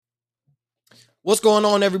What's going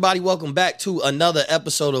on, everybody? Welcome back to another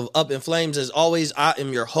episode of Up in Flames. As always, I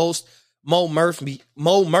am your host, Mo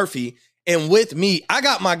Murphy. And with me, I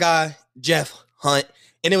got my guy, Jeff Hunt.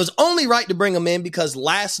 And it was only right to bring him in because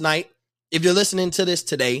last night, if you're listening to this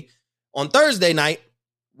today, on Thursday night,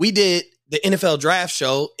 we did the NFL draft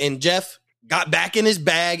show and Jeff got back in his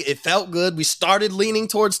bag. It felt good. We started leaning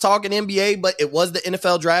towards talking NBA, but it was the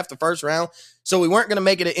NFL draft, the first round. So we weren't going to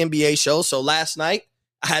make it an NBA show. So last night,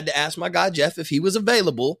 I had to ask my guy, Jeff, if he was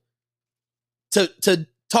available to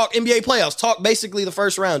talk NBA playoffs, talk basically the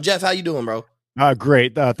first round. Jeff, how you doing, bro?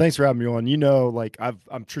 Great. Thanks for having me on. You know, like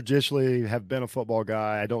I'm traditionally have been a football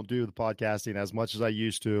guy. I don't do the podcasting as much as I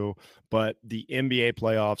used to, but the NBA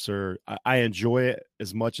playoffs I enjoy it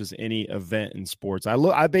as much as any event in sports.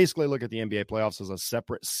 I basically look at the NBA playoffs as a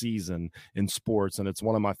separate season in sports, and it's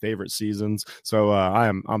one of my favorite seasons. So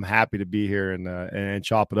I'm happy to be here and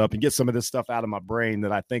chop it up and get some of this stuff out of my brain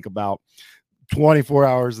that I think about 24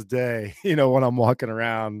 hours a day, you know, when I'm walking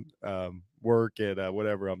around, work at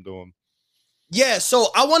whatever I'm doing. Yeah, so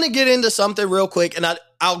I want to get into something real quick, and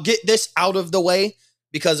I'll get this out of the way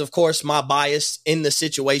because, of course, my bias in the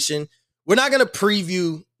situation. We're not going to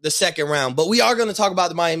preview the second round, but we are going to talk about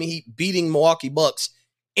the Miami Heat beating Milwaukee Bucks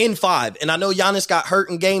in 5. And I know Giannis got hurt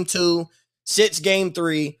in game 2, sits game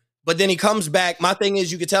 3, but then he comes back. My thing is,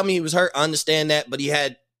 you could tell me he was hurt. I understand that, but he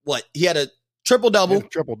had what? He had a triple-double.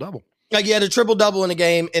 Triple-double. Like he had a triple-double in the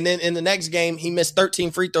game, and then in the next game, he missed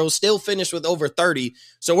 13 free throws, still finished with over 30.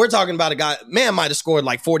 So we're talking about a guy, man might have scored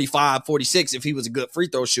like 45, 46 if he was a good free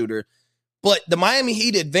throw shooter. But the Miami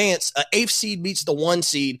Heat advance, an 8th seed beats the 1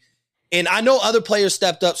 seed. And I know other players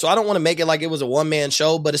stepped up, so I don't want to make it like it was a one-man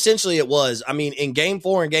show, but essentially it was. I mean, in game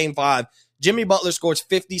 4 and game 5, Jimmy Butler scores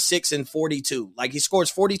 56 and 42. Like he scores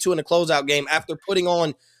 42 in the closeout game after putting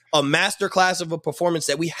on a masterclass of a performance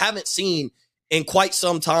that we haven't seen in quite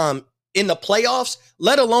some time in the playoffs,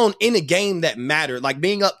 let alone in a game that mattered, like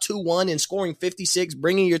being up 2-1 and scoring 56,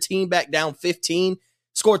 bringing your team back down 15,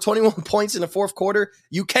 scored 21 points in the fourth quarter.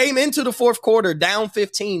 You came into the fourth quarter down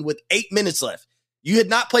 15 with 8 minutes left. You had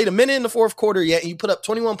not played a minute in the fourth quarter yet, and you put up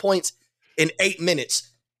 21 points in 8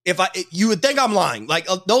 minutes. You would think I'm lying. Like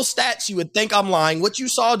those stats, you would think I'm lying. What you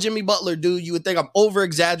saw Jimmy Butler do, you would think I'm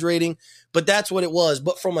over-exaggerating, but that's what it was.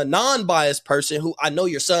 But from a non-biased person who I know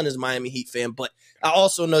your son is a Miami Heat fan, but I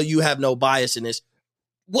also know you have no bias in this.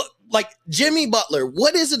 What, like Jimmy Butler,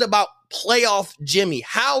 what is it about playoff Jimmy?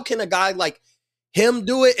 How can a guy like him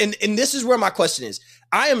do it? And this is where my question is.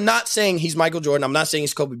 I am not saying he's Michael Jordan. I'm not saying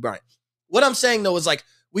he's Kobe Bryant. What I'm saying, though, is like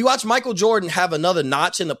we watched Michael Jordan have another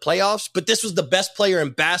notch in the playoffs, but this was the best player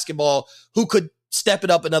in basketball who could step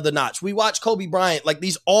it up another notch. We watched Kobe Bryant, like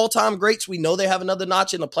these all-time greats. We know they have another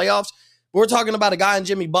notch in the playoffs. But we're talking about a guy in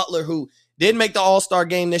Jimmy Butler who didn't make the All-Star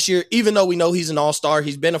game this year, even though we know he's an All-Star.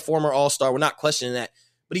 He's been a former All-Star. We're not questioning that.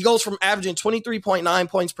 But he goes from averaging 23.9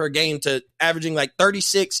 points per game to averaging like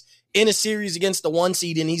 36 in a series against the 1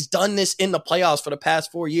 seed, and he's done this in the playoffs for the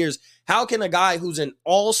past 4 years. How can a guy who's an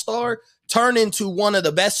All-Star turn into one of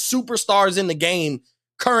the best superstars in the game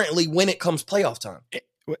currently when it comes playoff time?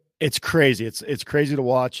 It's crazy. It's crazy to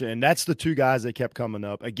watch. And that's the two guys that kept coming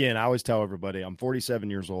up. Again, I always tell everybody I'm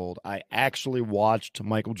 47 years old. I actually watched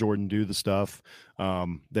Michael Jordan do the stuff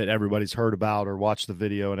that everybody's heard about or watched the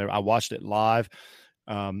video. And I watched it live.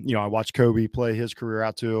 I watched Kobe play his career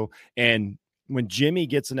out too. And when Jimmy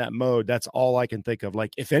gets in that mode, that's all I can think of.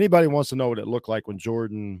 Like if anybody wants to know what it looked like when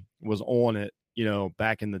Jordan was on it, you know,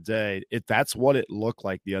 back in the day, that's what it looked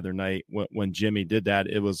like the other night when Jimmy did that.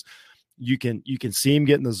 It was, you can see him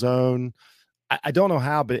get in the zone. I don't know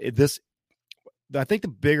how, but I think the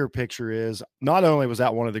bigger picture is not only was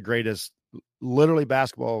that one of the greatest literally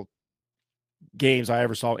basketball games I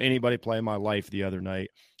ever saw anybody play in my life the other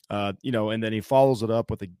night, and then he follows it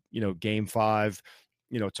up with game 5,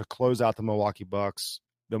 to close out the Milwaukee Bucks.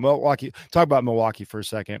 Talk about Milwaukee for a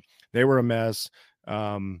second. They were a mess.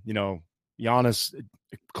 Giannis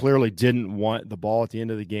clearly didn't want the ball at the end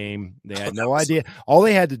of the game. They had no idea. All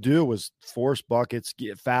they had to do was force buckets,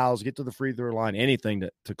 get fouls, get to the free throw line, anything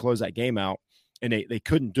to close that game out. And they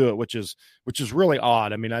couldn't do it, which is really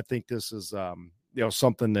odd. I mean, I think this is,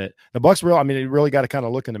 something that the Bucks they really got to kind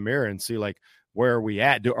of look in the mirror and see, like, where are we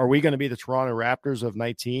at? Are we going to be the Toronto Raptors of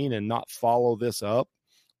 19 and not follow this up?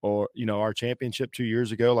 Or, our championship 2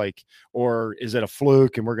 years ago, or is it a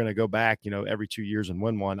fluke and we're going to go back, every 2 years and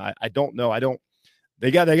win one? I don't know. They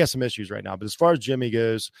got some issues right now, but as far as Jimmy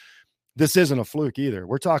goes, this isn't a fluke either.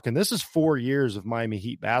 We're talking, this is 4 years of Miami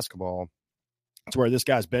Heat basketball. It's where this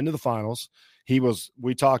guy's been to the finals.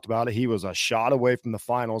 We talked about it. He was a shot away from the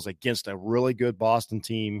finals against a really good Boston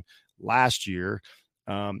team last year.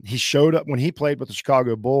 He showed up when he played with the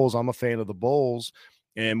Chicago Bulls. I'm a fan of the Bulls.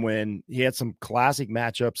 And when he had some classic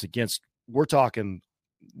matchups against, we're talking,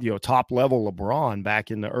 top level LeBron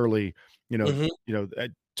back in the early,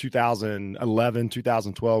 2011,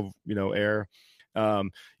 2012, era,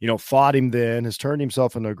 fought him then, has turned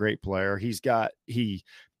himself into a great player.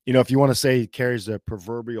 If you want to say he carries a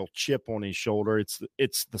proverbial chip on his shoulder,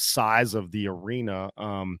 it's the size of the arena.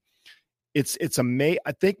 It's amazing.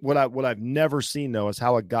 I think what I've never seen though is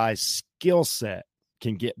how a guy's skill set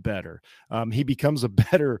can get better. He becomes a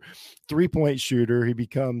better 3-point shooter. He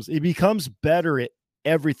becomes better at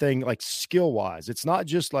everything, like skill wise. It's not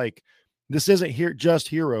just like, this isn't just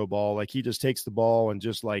hero ball. Like he just takes the ball and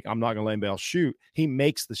just like, I'm not going to let anybody else shoot. He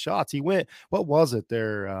makes the shots. He went, what was it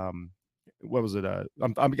there? What was it?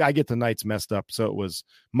 I get the nights messed up. So it was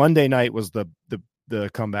Monday night was the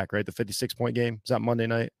comeback, right? The 56-point game. Is that Monday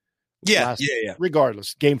night? Yeah.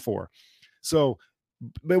 Regardless, game 4. So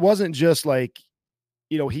it wasn't just like,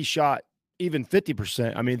 he shot even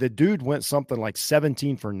 50%. I mean, the dude went something like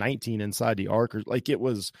 17 for 19 inside the arc. Like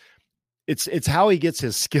it's how he gets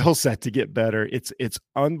his skill set to get better. It's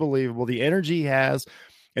unbelievable. The energy he has.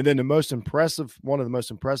 And then one of the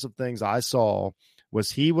most impressive things I saw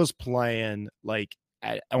was he was playing like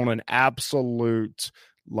on an absolute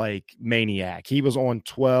like maniac. He was on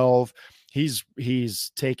 12.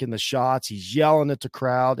 He's taking the shots. He's yelling at the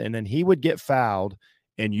crowd, and then he would get fouled,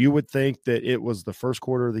 and you would think that it was the first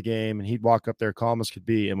quarter of the game, and he'd walk up there calm as could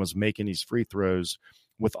be and was making these free throws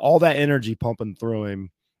with all that energy pumping through him.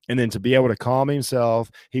 And then to be able to calm himself,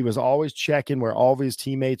 he was always checking where all of his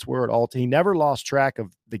teammates were at all. He never lost track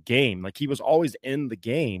of the game. Like he was always in the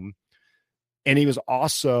game. And he was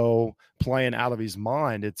also playing out of his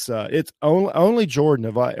mind. It's only Jordan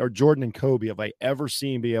and Kobe have I ever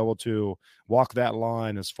seen be able to walk that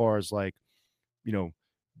line as far as like,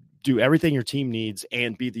 do everything your team needs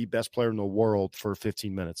and be the best player in the world for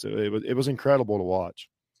 15 minutes. It was incredible to watch.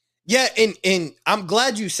 Yeah, and I'm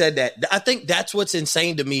glad you said that. I think that's what's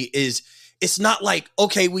insane to me is it's not like,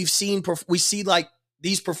 okay, we see like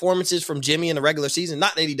these performances from Jimmy in the regular season.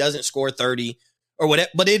 Not that he doesn't score 30 or whatever,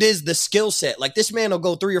 but it is the skill set. Like this man will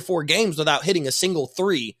go 3 or 4 games without hitting a single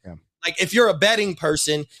 3. Yeah. Like if you're a betting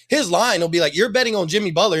person, his line will be like, you're betting on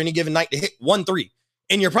Jimmy Butler any given night to hit 1 3.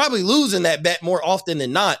 And you're probably losing that bet more often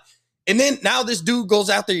than not. And then now this dude goes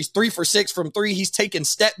out there, he's 3 for 6 from 3. He's taking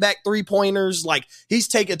step back 3-pointers. Like he's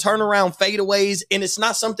taking turnaround fadeaways. And it's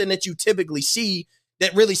not something that you typically see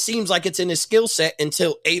that really seems like it's in his skill set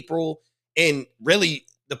until April. And really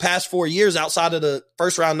the past 4 years outside of the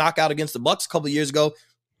first round knockout against the Bucks a couple of years ago,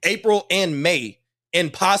 April and May,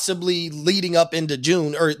 and possibly leading up into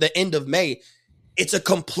June or the end of May, it's a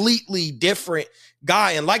completely different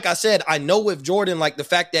guy. And like I said, I know with Jordan, like the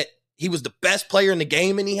fact that he was the best player in the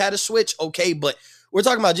game and he had a switch. Okay. But we're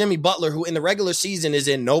talking about Jimmy Butler, who in the regular season is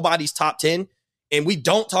in nobody's top 10. And we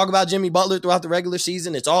don't talk about Jimmy Butler throughout the regular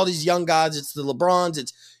season. It's all these young guys. It's the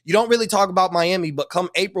LeBrons. You don't really talk about Miami, but come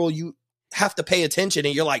April, you have to pay attention.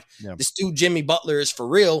 And you're like, This dude, Jimmy Butler, is for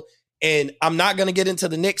real. And I'm not going to get into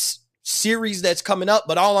the Knicks series that's coming up,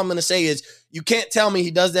 but all I'm going to say is you can't tell me he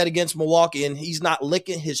does that against Milwaukee and he's not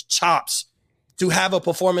licking his chops to have a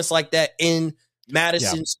performance like that in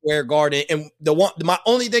Madison Square Garden. And my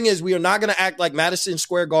only thing is we are not going to act like Madison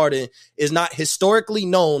Square Garden is not historically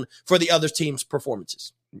known for the other team's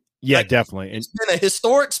performances. Yeah, like, definitely. It's been a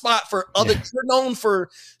historic spot for other.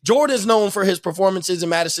 Jordan's known for his performances in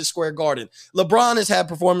Madison Square Garden. LeBron has had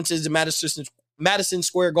performances in Madison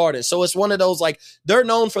Square Garden. So it's one of those, like, they're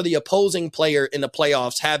known for the opposing player in the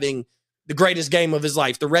playoffs having the greatest game of his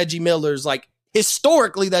life. The Reggie Millers, like,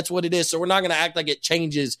 historically, that's what it is. So we're not going to act like it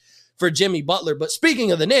changes for Jimmy Butler. But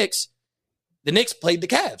speaking of the Knicks played the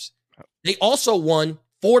Cavs. They also won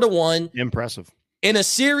 4-1. Impressive. In a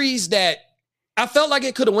series that I felt like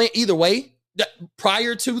it could have went either way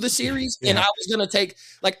prior to the series. Yeah. And I was going to take,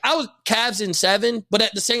 like, I was Cavs in 7, but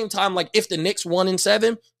at the same time, like, if the Knicks won in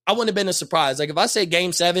 7, I wouldn't have been a surprise. Like, if I say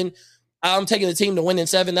game 7, I'm taking the team to win in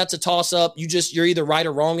 7. That's a toss up. You're either right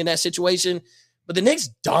or wrong in that situation. But the Knicks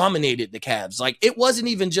dominated the Cavs. Like, it wasn't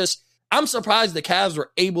even just, I'm surprised the Cavs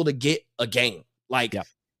were able to get a game. Like,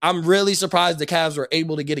 I'm really surprised the Cavs were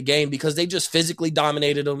able to get a game because they just physically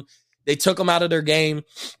dominated them. They took them out of their game.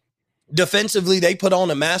 Defensively, they put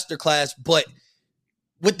on a masterclass. But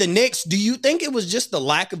with the Knicks, do you think it was just the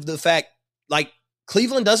lack of the fact, like,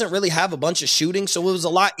 Cleveland doesn't really have a bunch of shooting, so it was a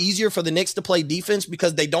lot easier for the Knicks to play defense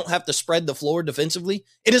because they don't have to spread the floor defensively?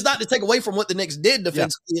 It is not to take away from what the Knicks did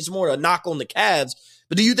defensively. It's more a knock on the Cavs.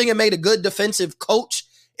 But do you think it made a good defensive coach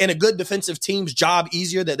and a good defensive team's job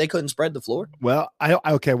easier that they couldn't spread the floor? Well,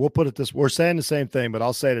 okay, we'll put it this. We're saying the same thing, but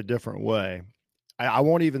I'll say it a different way. I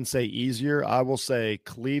won't even say easier. I will say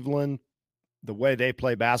Cleveland, the way they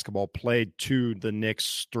play basketball, played to the Knicks'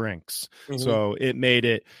 strengths. So it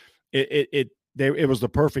made it was the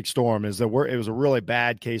perfect storm. It was a really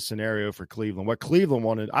bad case scenario for Cleveland. What Cleveland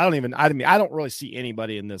wanted, I don't really see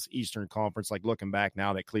anybody in this Eastern Conference, like looking back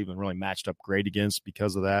now, that Cleveland really matched up great against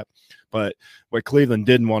because of that. But what Cleveland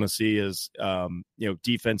didn't want to see is,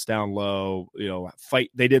 defense down low,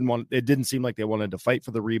 fight. It didn't seem like they wanted to fight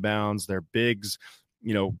for the rebounds. Their bigs,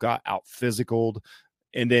 got out physicaled,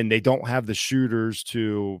 and then they don't have the shooters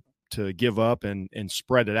to give up and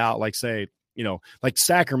spread it out. Like, say, like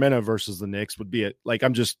Sacramento versus the Knicks would be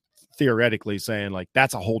I'm just theoretically saying, like,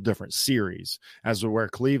 that's a whole different series, as to where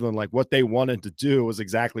Cleveland, like, what they wanted to do was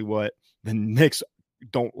exactly what the Knicks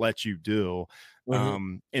don't let you do.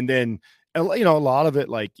 And then, a lot of it,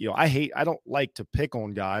 like, I don't like to pick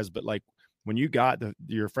on guys, but like when you got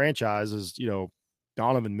your franchise is,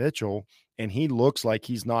 Donovan Mitchell, and he looks like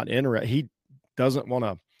he's not interested. He doesn't want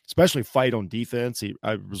to, especially fight on defense.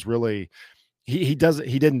 He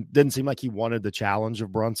didn't seem like he wanted the challenge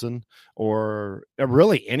of Brunson or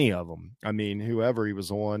really any of them. I mean, whoever he was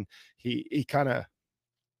on, he kind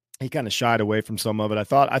of shied away from some of it. I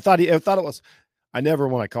thought it was, I never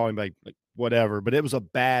want to call him like whatever, but it was a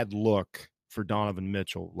bad look for Donovan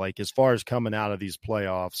Mitchell, like as far as coming out of these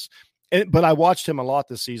playoffs. But I watched him a lot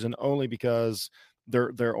this season only because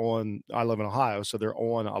they're on. I live in Ohio, so they're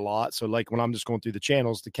on a lot. So like when I'm just going through the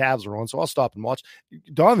channels, the Cavs are on, so I'll stop and watch.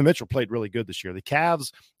 Donovan Mitchell played really good this year. The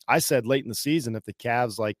Cavs, I said late in the season, if the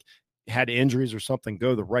Cavs like had injuries or something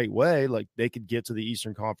go the right way, like they could get to the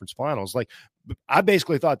Eastern Conference Finals. Like I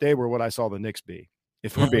basically thought they were what I saw the Knicks be,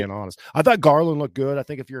 if we're being honest. I thought Garland looked good. I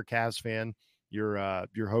think if you're a Cavs fan,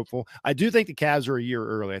 you're hopeful. I do think the Cavs are a year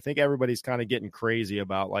early. I think everybody's kind of getting crazy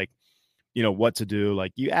about like, what to do.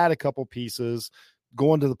 Like you add a couple pieces,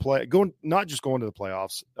 not just going to the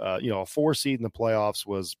playoffs. A 4 seed in the playoffs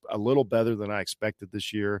was a little better than I expected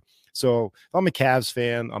this year. So if I'm a Cavs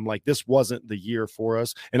fan, I'm like, this wasn't the year for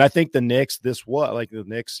us. And I think the Knicks,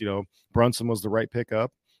 Brunson was the right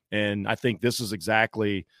pickup. And I think this is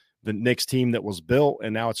exactly the Knicks team that was built,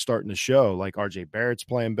 and now it's starting to show. Like RJ Barrett's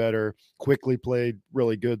playing better, Quickly played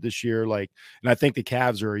really good this year. Like, and I think the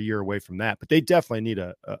Cavs are a year away from that, but they definitely need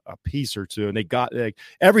a piece or two. And they got, like,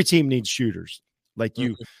 every team needs shooters. Like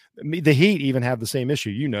the Heat even have the same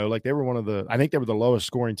issue. Like they were I think they were the lowest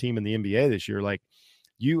scoring team in the NBA this year. Like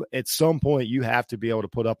at some point you have to be able to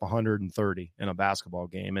put up 130 in a basketball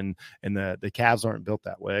game, and the Cavs aren't built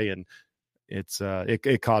that way. And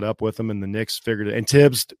it caught up with them, and the Knicks figured it. And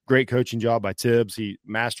Tibbs, great coaching job by Tibbs. He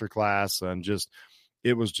masterclass, and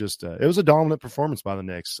it was a dominant performance by the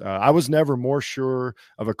Knicks. I was never more sure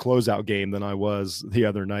of a closeout game than I was the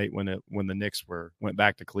other night when the Knicks went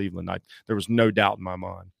back to Cleveland. There was no doubt in my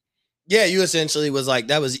mind. Yeah, you essentially was like,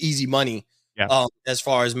 that was easy money. Yeah. As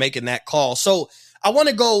far as making that call. So I want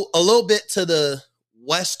to go a little bit to the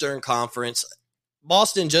Western Conference.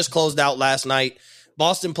 Boston just closed out last night.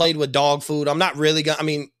 Boston played with dog food. I'm not really going to, I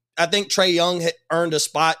mean, I think Trae Young earned a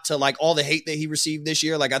spot to like all the hate that he received this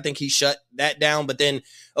year. Like I think he shut that down. But then,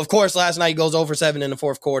 of course, last night he goes over 7 in the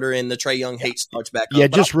fourth quarter, and the Trae Young hate starts back up. Yeah,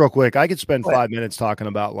 just real quick, I could spend 5 minutes talking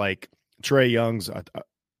about like Trae Young's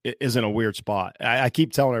is in a weird spot. I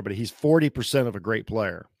keep telling everybody he's 40% of a great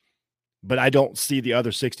player, but I don't see the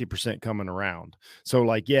other 60% coming around. So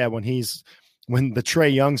like, yeah, when the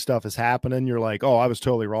Trae Young stuff is happening, you're like, oh, I was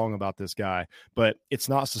totally wrong about this guy, but it's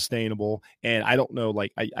not sustainable. And I don't know,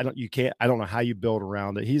 like, I don't know how you build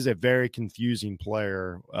around it. He's a very confusing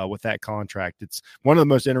player with that contract. It's one of the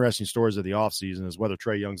most interesting stories of the offseason is whether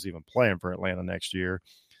Trae Young's even playing for Atlanta next year.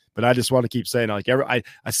 But I just want to keep saying, like, I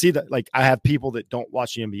see that, like, I have people that don't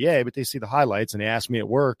watch the NBA, but they see the highlights and they ask me at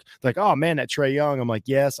work, like, oh man, that Trae Young. I'm like,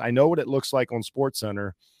 yes, I know what it looks like on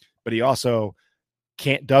SportsCenter, but he also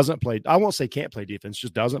doesn't play. I won't say can't play defense,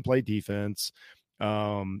 just doesn't play defense.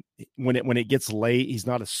 When it gets late, he's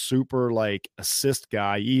not a super like assist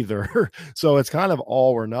guy either. So it's kind of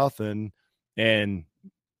all or nothing. And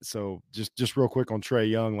so just real quick on Trae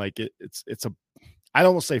Young, like it's a, I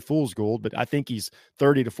don't want to say fool's gold, but I think he's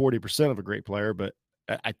 30 to 40% of a great player, but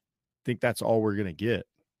I think that's all we're going to get.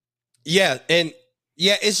 Yeah. And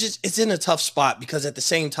yeah, it's in a tough spot because at the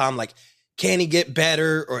same time, like, can he get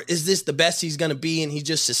better, or is this the best he's going to be and he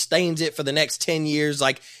just sustains it for the next 10 years?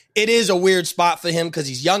 Like, it is a weird spot for him because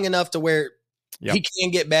he's young enough to where he can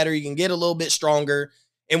get better. He can get a little bit stronger.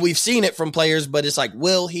 And we've seen it from players, but it's like,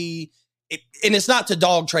 will he? And it's not to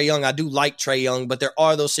dog Trae Young. I do like Trae Young, but there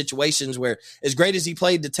are those situations where as great as he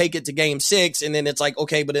played to take it to game 6, and then it's like,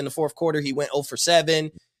 okay, but in the fourth quarter, he went 0 for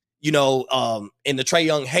 7. and the Trae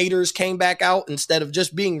Young haters came back out instead of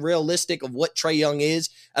just being realistic of what Trae Young is.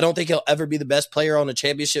 I don't think he'll ever be the best player on a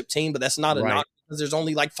championship team, but that's not a knock because there's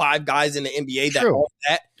only like 5 guys in the NBA that are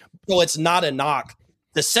that. So it's not a knock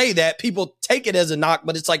to say that. People take it as a knock,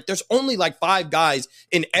 but it's like there's only like 5 guys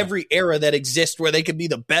in every era that exist where they could be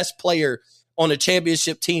the best player on a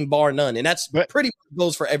championship team, bar none. And that's pretty much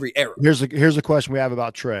goes for every era. Here's a question we have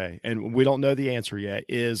about Trae, and we don't know the answer yet.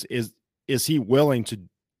 Is he willing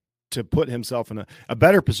to put himself in a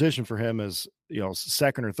better position for him as,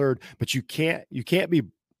 second or third, but you can't be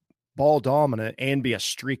ball dominant and be a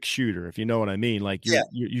streak shooter, if you know what I mean. Like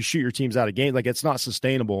you shoot your teams out of game. Like it's not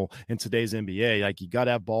sustainable in today's NBA. Like you got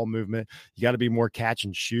to have ball movement. You got to be more catch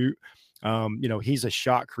and shoot. He's a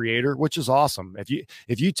shot creator, which is awesome.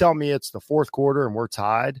 If you tell me it's the fourth quarter and we're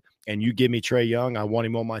tied and you give me Trae Young, I want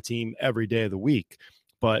him on my team every day of the week.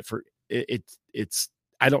 But for it's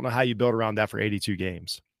I don't know how you build around that for 82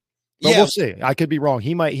 games. But we'll see. I could be wrong.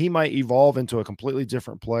 He might evolve into a completely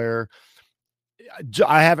different player.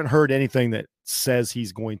 I haven't heard anything that says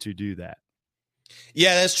he's going to do that.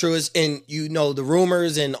 Yeah, that's true. And the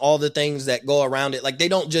rumors and all the things that go around it, like they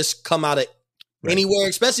don't just come out of anywhere,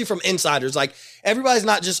 especially from insiders. Like everybody's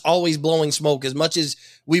not just always blowing smoke as much as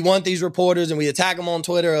we want these reporters and we attack them on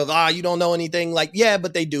Twitter of, you don't know anything. Like, yeah,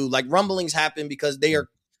 but they do. Like rumblings happen because they are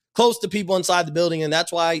close to people inside the building. And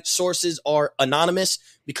that's why sources are anonymous,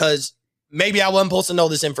 because maybe I wasn't supposed to know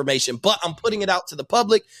this information, but I'm putting it out to the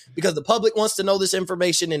public because the public wants to know this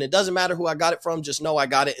information, and it doesn't matter who I got it from. Just know I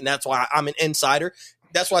got it, and that's why I'm an insider.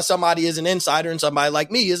 That's why somebody is an insider and somebody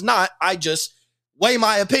like me is not. I just weigh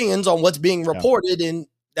my opinions on what's being reported, and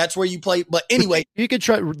that's where you play. But anyway. You could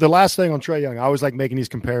try the last thing on Trae Young. I always like making these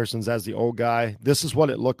comparisons as the old guy. This is what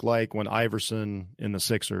it looked like when Iverson and the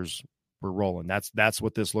Sixers were rolling. That's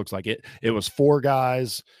what this looks like. It was 4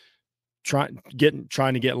 guys trying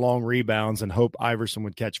to get long rebounds and hope Iverson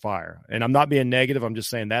would catch fire. And I'm not being negative. I'm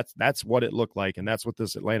just saying that's what it looked like. And that's what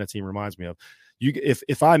this Atlanta team reminds me of.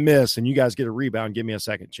 If I miss and you guys get a rebound, give me a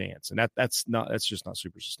second chance. And that's just not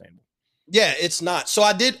super sustainable. Yeah, it's not. So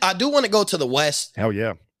I do want to go to the West. Hell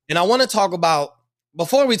yeah. And I want to talk about,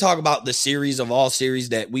 before we talk about the series of all series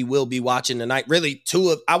that we will be watching tonight, really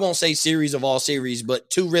I won't say series of all series, but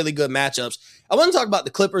 2 really good matchups. I want to talk about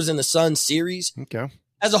the Clippers and the Suns series. Okay.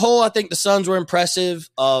 As a whole, I think the Suns were impressive.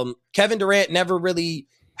 Kevin Durant never really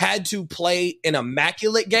had to play an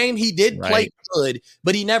immaculate game. He did play good,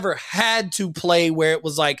 but he never had to play where it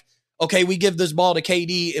was like, okay, we give this ball to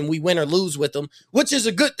KD and we win or lose with them, which is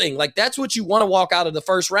a good thing. Like that's what you want to walk out of the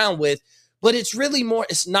first round with. But it's really more,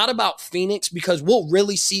 it's not about Phoenix because we'll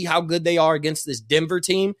really see how good they are against this Denver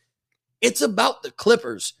team. It's about the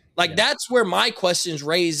Clippers. Like that's where my questions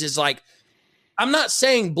raised is like, I'm not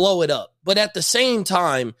saying blow it up, but at the same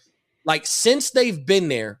time, like since they've been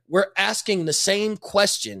there, we're asking the same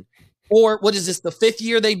question. Or what is this, the 5th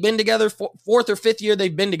year they've been together, 4th or 5th year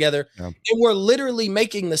they've been together, and we're literally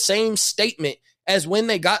making the same statement as when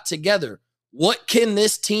they got together. What can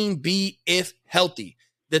this team be if healthy?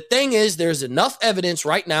 The thing is, there's enough evidence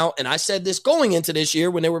right now, and I said this going into this year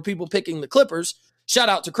when there were people picking the Clippers. Shout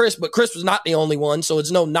out to Chris, but Chris was not the only one, so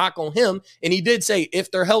it's no knock on him. And he did say,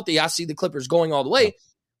 if they're healthy, I see the Clippers going all the way.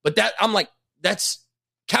 But that I'm like, that's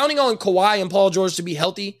counting on Kawhi and Paul George to be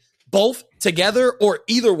healthy, both together or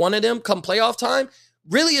either one of them come playoff time,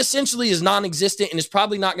 really essentially is non-existent and is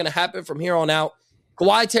probably not going to happen from here on out.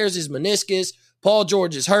 Kawhi tears his meniscus. Paul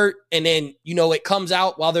George is hurt, and then, it comes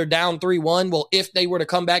out while they're down 3-1. Well, if they were to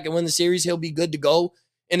come back and win the series, he'll be good to go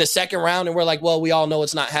in the second round, and we're like, well, we all know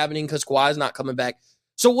it's not happening because Kawhi's not coming back.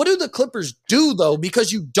 So what do the Clippers do, though?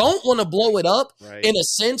 Because you don't want to blow it up in a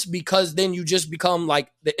sense, because then you just become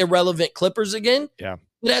like the irrelevant Clippers again. Yeah.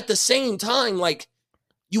 But at the same time, like,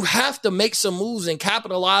 you have to make some moves and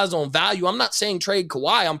capitalize on value. I'm not saying trade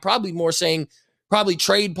Kawhi. I'm probably more saying probably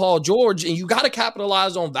trade Paul George, and you got to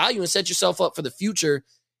capitalize on value and set yourself up for the future.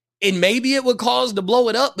 And maybe it would cause to blow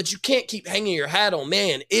it up, but you can't keep hanging your hat on,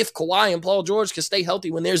 man, if Kawhi and Paul George can stay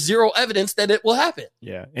healthy when there's zero evidence that it will happen.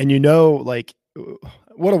 Yeah. And like,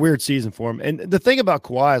 what a weird season for him. And the thing about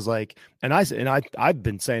Kawhi is like, I've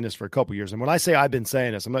been saying this for a couple years. And when I say I've been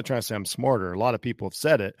saying this, I'm not trying to say I'm smarter. A lot of people have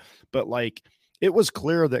said it, but like, it was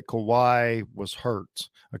clear that Kawhi was hurt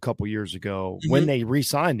a couple years ago when they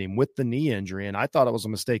re-signed him with the knee injury. And I thought it was a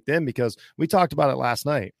mistake then because we talked about it last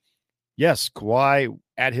night. Yes, Kawhi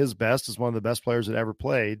at his best is one of the best players that ever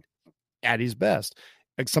played at his best.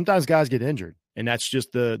 Like sometimes guys get injured and that's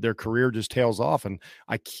just their career just tails off. And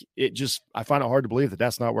I find it hard to believe that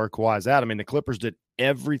that's not where Kawhi's at. I mean, the Clippers did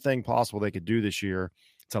everything possible they could do this year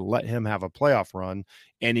to let him have a playoff run,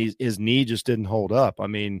 and his knee just didn't hold up. I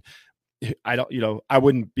mean, I don't, I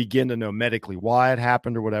wouldn't begin to know medically why it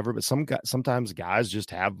happened or whatever, but sometimes guys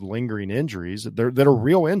just have lingering injuries that are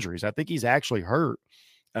real injuries. I think he's actually hurt.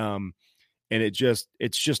 And it's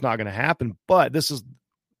just not going to happen. But this is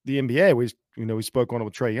the NBA. We spoke on it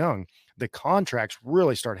with Trae Young. The contracts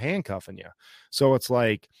really start handcuffing you. So it's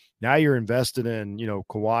like now you're invested in,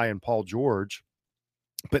 Kawhi and Paul George,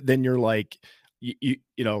 but then you're like, if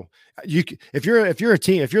you're a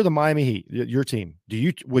team, if you're the Miami Heat, your team,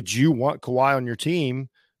 would you want Kawhi on your team?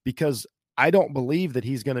 Because I don't believe that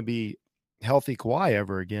he's going to be healthy Kawhi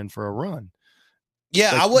ever again for a run.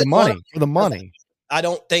 Yeah, like I would for the money. I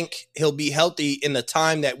don't think he'll be healthy in the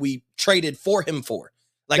time that we traded for him for.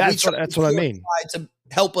 Like that's what I mean. To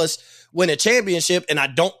help us win a championship, and I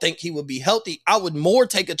don't think he would be healthy. I would more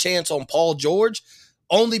take a chance on Paul George,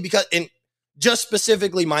 only because, and just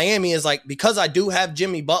specifically Miami is like, because I do have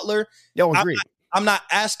Jimmy Butler. Agreed. I'm not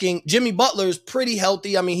asking. Jimmy Butler's pretty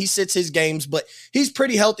healthy. I mean, he sits his games, but he's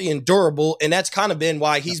pretty healthy and durable. And that's kind of been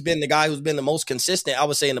why he's been the guy who's been the most consistent, I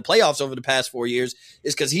would say, in the playoffs over the past 4 years,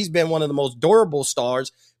 is because he's been one of the most durable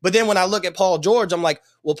stars. But then when I look at Paul George, I'm like,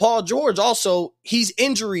 well, Paul George also, he's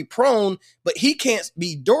injury prone, but he can't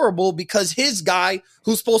be durable because his guy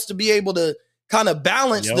who's supposed to be able to kind of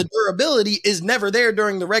balance the durability is never there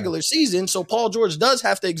during the regular season. So Paul George does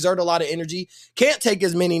have to exert a lot of energy, can't take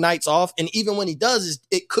as many nights off. And even when he does,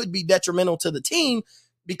 it could be detrimental to the team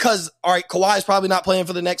because, all right, Kawhi's probably not playing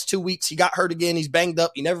for the next 2 weeks. He got hurt again. He's banged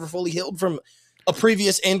up. He never fully healed from a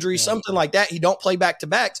previous injury, something like that. He don't play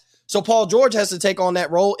back-to-backs. So Paul George has to take on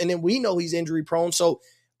that role. And then we know he's injury prone. So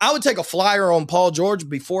I would take a flyer on Paul George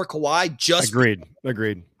before Kawhi.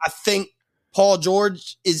 Agreed. I think Paul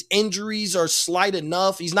George's injuries are slight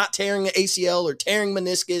enough. He's not tearing an ACL or tearing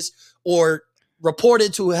meniscus or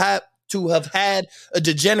reported to have had a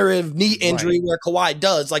degenerative knee injury where Kawhi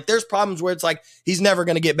does. Like, there's problems where it's like he's never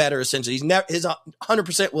going to get better, essentially. His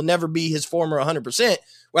 100% will never be his former 100%.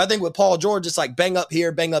 Where I think with Paul George, it's like bang up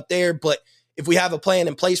here, bang up there. But if we have a plan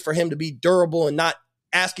in place for him to be durable and not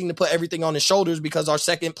asking to put everything on his shoulders because our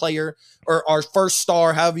second player or our first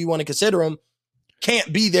star, however you want to consider him,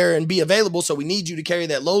 can't be there and be available, so we need you to carry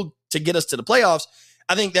that load to get us to the playoffs,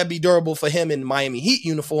 I think that'd be durable for him in the Miami Heat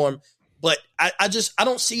uniform. But I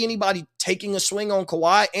don't see anybody taking a swing on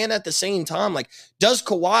Kawhi. And at the same time, like, does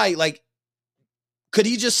Kawhi, like, could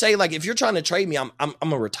he just say, like, if you're trying to trade me, I'm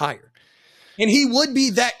gonna retire? And he would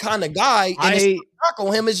be that kind of guy. And it's not knock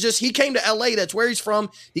on him. It's just he came to LA. That's where he's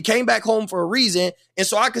from. He came back home for a reason. And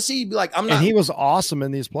so I could see he'd be like, I'm not. And he was awesome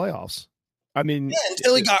in these playoffs. I mean,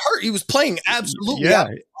 until he got hurt, he was playing absolutely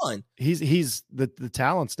fun. He's the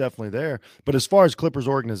talent's definitely there. But as far as Clippers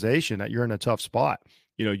organization, you're in a tough spot.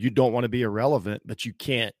 You don't want to be irrelevant, but you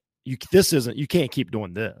can't. You can't keep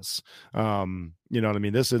doing this. You know what I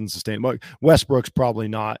mean? This isn't sustainable. Westbrook's probably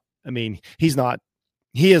not. I mean, he's not.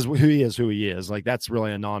 He is who he is. Like, that's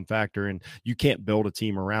really a non-factor, and you can't build a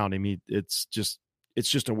team around him. It's just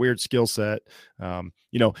a weird skill set.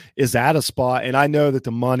 Is that a spot? And I know that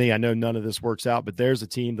I know none of this works out, but there's a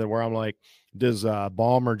team where I'm like, does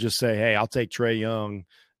Ballmer just say, hey, I'll take Trae Young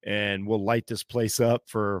and we'll light this place up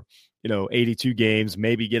for, 82 games,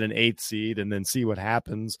 maybe get an 8th seed and then see what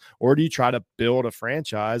happens? Or do you try to build a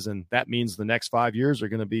franchise? And that means the next 5 years are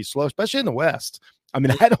going to be slow, especially in the West. I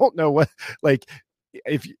mean, I don't know what, like,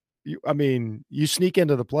 if you sneak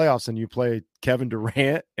into the playoffs and you play Kevin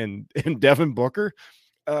Durant and Devin Booker.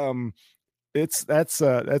 That's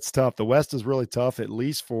tough. The West is really tough, at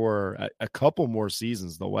least for a couple more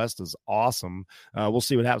seasons. The West is awesome. We'll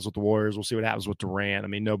see what happens with the Warriors. We'll see what happens with Durant. I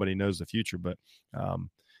mean, nobody knows the future, but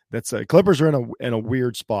Clippers are in a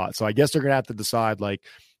weird spot. So I guess they're going to have to decide, like,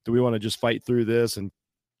 do we want to just fight through this and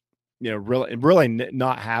really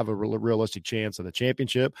not have a realistic chance of the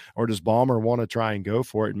championship, or does Ballmer want to try and go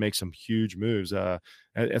for it and make some huge moves?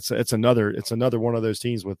 It's another one of those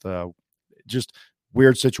teams with just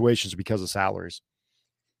weird situations because of salaries.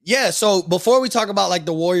 Yeah. So before we talk about like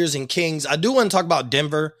the Warriors and Kings, I do want to talk about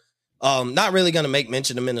Denver. Not really going to make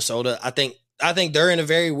mention of Minnesota. I think they're in a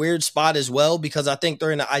very weird spot as well, because I think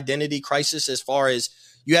they're in an identity crisis as far as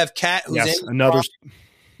you have Cat, who's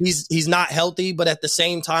he's not healthy, but at the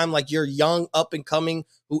same time, like, you're young, up and coming,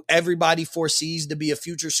 who everybody foresees to be a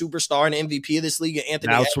future superstar and MVP of this league.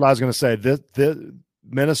 Anthony, that's what I was going to say. The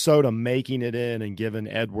Minnesota making it in and giving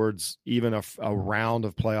Edwards even a round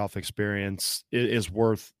of playoff experience is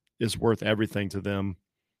worth everything to them.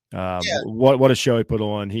 What a show he put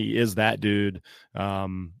on. He is that dude.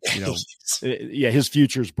 His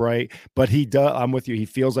future's bright, but I'm with you. He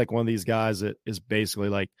feels like one of these guys that is basically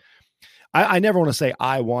like, I never want to say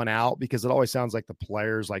I want out, because it always sounds like the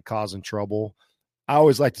players like causing trouble. I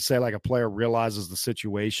always like to say, like, a player realizes the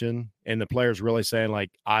situation and the player's really saying, like,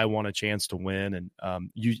 I want a chance to win. And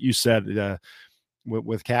you said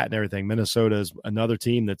with Cat and everything, Minnesota is another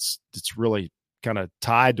team that's really kind of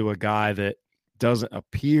tied to a guy that doesn't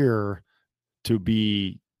appear to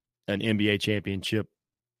be an NBA championship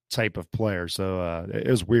type of player. So it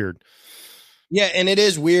was weird. Yeah, and it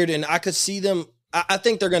is weird. And I could see them. I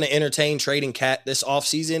think they're going to entertain trading Cat this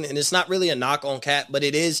offseason. And it's not really a knock on Cat, but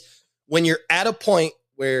it is when you're at a point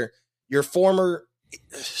where your former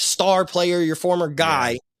star player, your former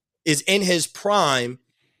guy is in his prime,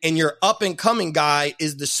 and your up and coming guy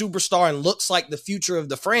is the superstar and looks like the future of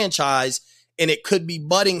the franchise. And it could be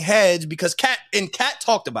butting heads because Cat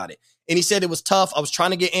talked about it. And he said it was tough. I was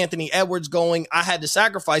trying to get Anthony Edwards going. I had to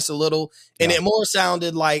sacrifice a little. And it more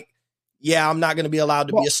sounded like, yeah, I'm not going to be allowed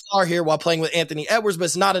to be a star here while playing with Anthony Edwards, but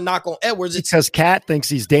it's not a knock on Edwards. It's because Cat thinks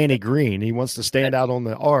he's Danny Green. He wants to stand out on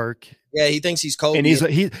the arc. Yeah, he thinks he's Kobe.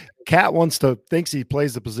 And Cat thinks he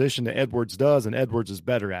plays the position that Edwards does, and Edwards is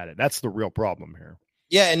better at it. That's the real problem here.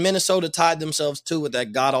 Yeah, and Minnesota tied themselves too with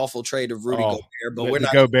that god awful trade of Rudy Gobert. But we're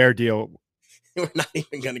not Gobert deal. We're not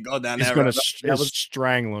even going to go down that road. It's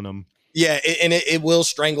strangling them. Yeah, and it will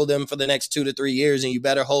strangle them for the next 2 to 3 years. And you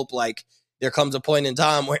better hope like there comes a point in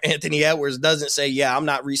time where Anthony Edwards doesn't say, yeah, I'm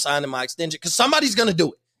not re-signing my extension, because somebody's going to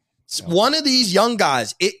do it. One of these young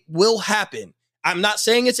guys, it will happen. I'm not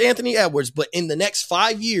saying it's Anthony Edwards, but in the next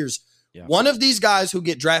 5 years, one of these guys who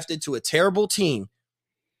get drafted to a terrible team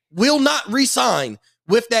will not re-sign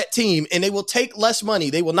with that team, and they will take less money.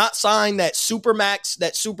 They will not sign that super max,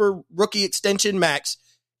 that super rookie extension max,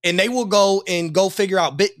 and they will go figure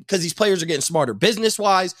out because these players are getting smarter business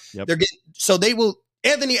wise.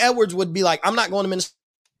 Anthony Edwards would be like, I'm not going to Minnesota.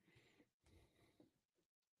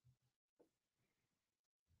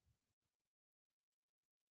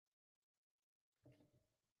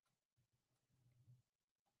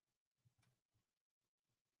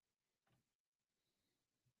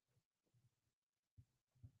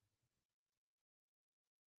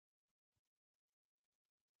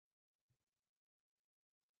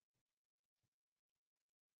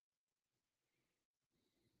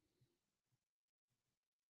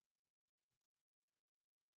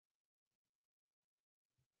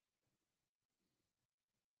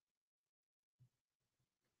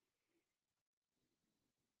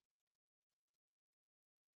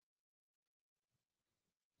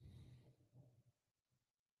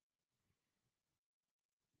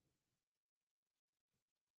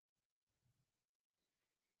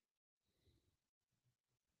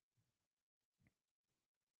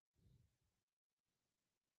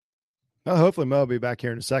 Well, hopefully Mo will be back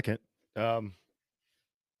here in a second.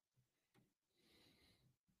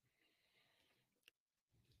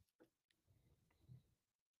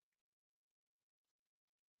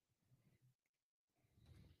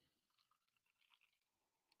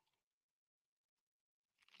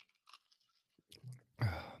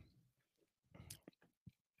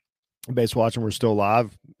 Base watching, we're still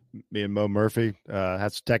live. Me and Mo Murphy had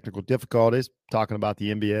some technical difficulties talking about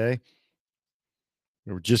the NBA.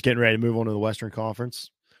 We're just getting ready to move on to the Western Conference.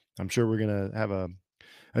 I'm sure we're going to have a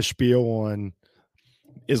spiel on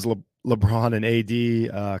is LeBron and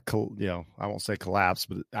AD, I won't say collapse,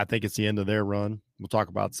 but I think it's the end of their run. We'll talk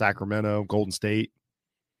about Sacramento, Golden State,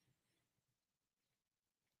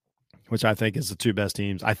 which I think is the two best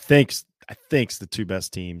teams. I think's the two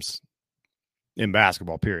best teams in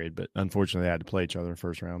basketball, period. But unfortunately, they had to play each other in the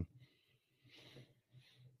first round.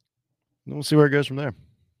 And we'll see where it goes from there.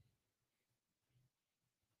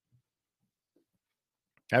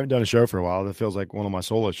 I haven't done a show for a while. That feels like one of my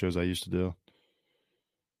solo shows I used to do.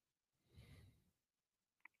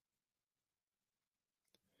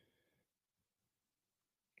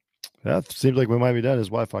 That seems like we might be done. His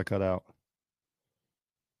Wi-Fi cut out.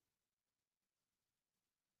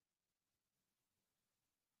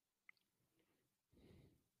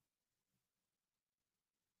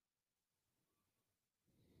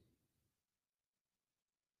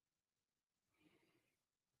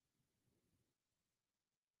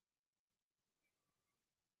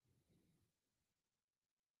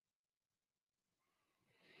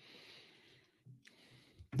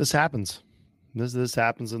 This happens. This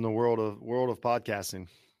happens in the world of podcasting.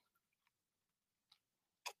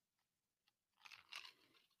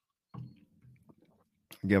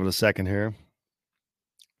 Give it a second here.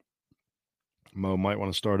 Mo might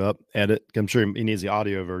want to start up, edit. I'm sure he needs the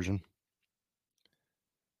audio version.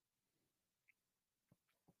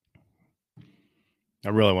 I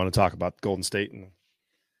really want to talk about Golden State and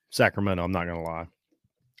Sacramento. I'm not going to lie.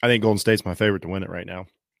 I think Golden State's my favorite to win it right now.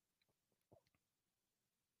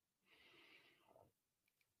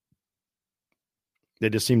 They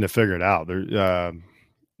just seem to figure it out.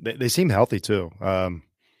 They seem healthy too.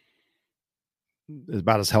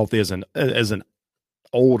 About as healthy as an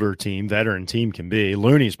older team, veteran team can be.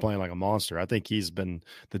 Looney's playing like a monster. I think he's been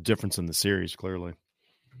the difference in the series, clearly.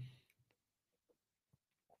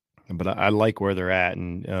 But I like where they're at.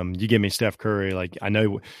 And you give me Steph Curry. Like, I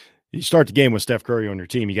know you start the game with Steph Curry on your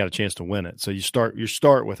team, you got a chance to win it. So you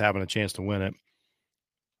start with having a chance to win it.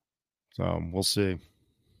 So we'll see.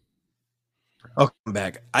 Okay, I'm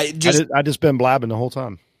back. I just been blabbing the whole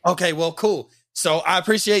time. Okay, well, cool. So I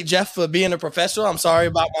appreciate Jeff for being a professional. I'm sorry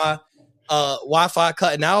about my Wi-Fi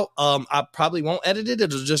cutting out. I probably won't edit it.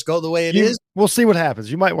 It'll just go the way it is. We'll see what happens.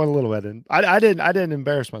 You might want a little edit. I didn't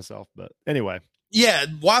embarrass myself, but anyway. Yeah,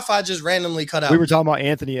 Wi-Fi just randomly cut out. We were talking about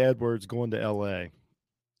Anthony Edwards going to LA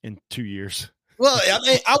in 2 years. Well, I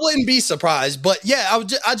mean, I wouldn't be surprised, but yeah,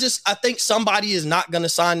 I think somebody is not going to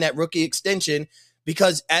sign that rookie extension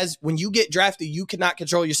because when you get drafted, you cannot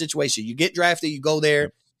control your situation. You get drafted, you go there.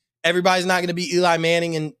 Yep. Everybody's not going to be Eli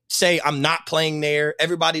Manning and say, I'm not playing there.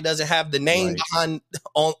 Everybody doesn't have the name behind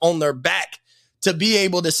on their back to be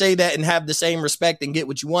able to say that and have the same respect and get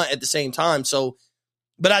what you want at the same time. So,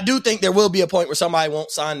 but I do think there will be a point where somebody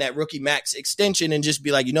won't sign that rookie max extension and just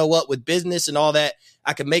be like, you know what, with business and all that,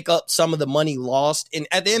 I can make up some of the money lost. And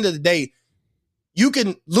at the end of the day,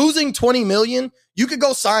 losing $20 million, you could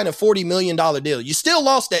go sign a $40 million deal. You still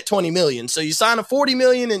lost that $20 million. So you sign a $40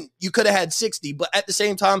 million and you could have had 60, but at the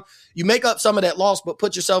same time, you make up some of that loss, but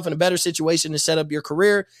put yourself in a better situation to set up your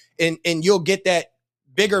career. And you'll get that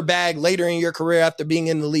bigger bag later in your career after being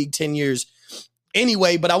in the league 10 years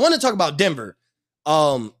anyway. But I want to talk about Denver.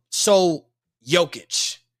 So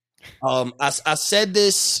Jokic, I said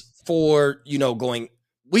this for,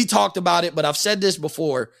 we talked about it, but I've said this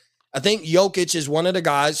before. I think Jokic is one of the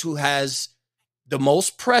guys who has the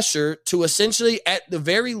most pressure to essentially, at the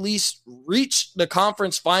very least, reach the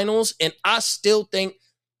conference finals. And I still think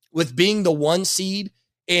with being the 1 seed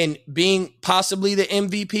and being possibly the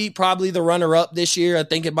MVP, probably the runner-up this year, I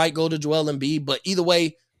think it might go to Joel Embiid. But either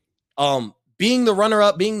way, being the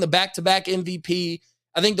runner-up, being the back-to-back MVP,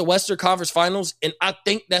 I think the Western Conference Finals, and I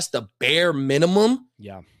think that's the bare minimum.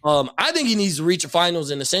 Yeah. I think he needs to reach a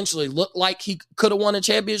finals and essentially look like he could have won a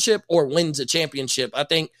championship or wins a championship. I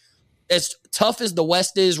think as tough as the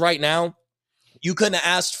West is right now, you couldn't have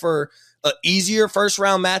asked for an easier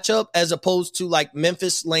first-round matchup as opposed to like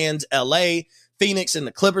Memphis lands LA, Phoenix and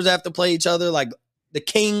the Clippers have to play each other. Like the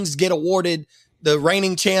Kings get awarded the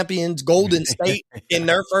reigning champions, Golden State, in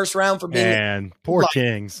their first round for being. And poor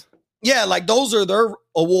Kings. Yeah, like those are their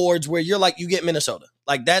awards where you're like, you get Minnesota.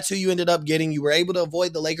 Like that's who you ended up getting. You were able to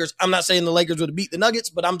avoid the Lakers. I'm not saying the Lakers would have beat the Nuggets,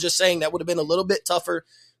 but I'm just saying that would have been a little bit tougher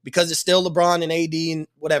because it's still LeBron and AD and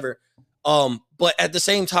whatever. But at the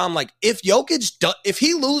same time, like if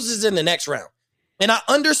he loses in the next round, and I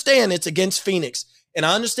understand it's against Phoenix, and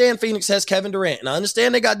I understand Phoenix has Kevin Durant, and I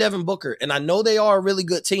understand they got Devin Booker, and I know they are a really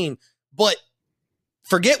good team, but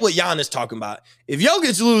forget what Giannis talking about. If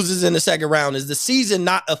Jokic loses in the second round, is the season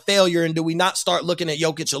not a failure? And do we not start looking at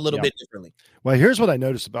Jokic a little bit differently? Well, here's what I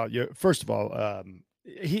noticed about you. First of all,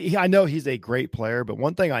 I know he's a great player, but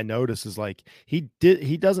one thing I noticed is like he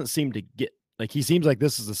doesn't seem to get like he seems like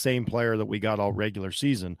this is the same player that we got all regular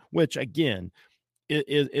season, which again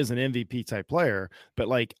is an MVP type player. But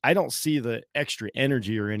like I don't see the extra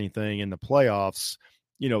energy or anything in the playoffs.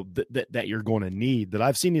 That you're going to need that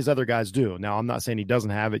I've seen these other guys do. Now, I'm not saying he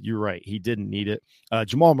doesn't have it. You're right. He didn't need it.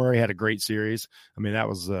 Jamal Murray had a great series. I mean, that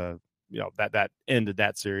was, that ended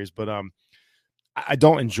that series, but I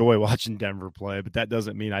don't enjoy watching Denver play, but that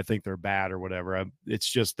doesn't mean I think they're bad or whatever. It's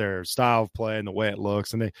just their style of play and the way it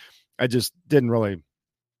looks. And I just didn't really,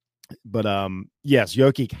 but yes,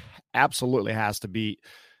 Jokic absolutely has to be.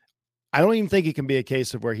 I don't even think it can be a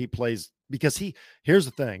case of where he plays because here's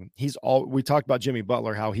the thing. We talked about Jimmy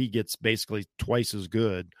Butler, how he gets basically twice as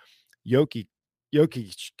good. Jokic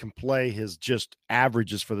can play his just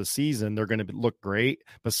averages for the season. They're going to look great,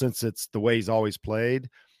 but since it's the way he's always played,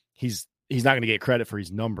 he's not going to get credit for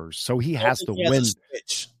his numbers. So he has to win.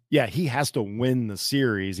 Yeah, he has to win the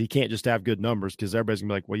series. He can't just have good numbers because everybody's gonna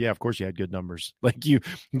be like, "Well, yeah, of course you had good numbers. Like you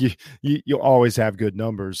always have good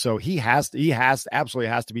numbers." So he absolutely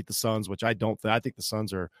has to beat the Suns, which I don't think. I think the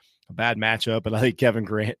Suns are a bad matchup, and I think Kevin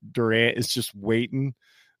Durant is just waiting.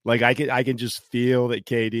 Like I can just feel that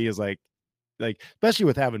KD is like especially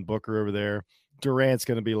with having Booker over there, Durant's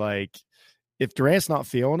gonna be like, if Durant's not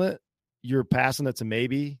feeling it, you're passing it to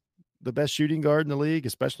maybe the best shooting guard in the league,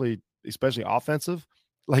 especially offensive.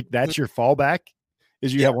 Like that's your fallback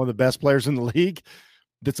is you have one of the best players in the league.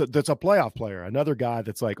 That's a playoff player. Another guy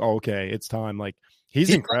that's like, oh, okay, it's time. Like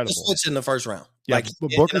he's incredible. Switch in the first round. Yeah, Like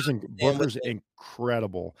Booker's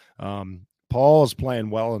incredible. Paul is playing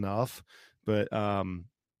well enough, but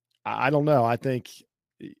I don't know. I think,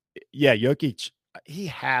 yeah, Jokic, he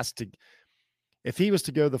has to. If he was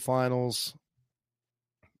to go to the finals,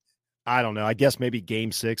 I don't know. I guess maybe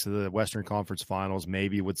Game 6 of the Western Conference Finals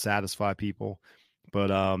maybe would satisfy people. But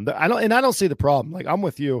I don't see the problem. Like, I'm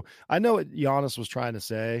with you. I know what Giannis was trying to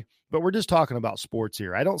say, but we're just talking about sports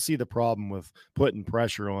here. I don't see the problem with putting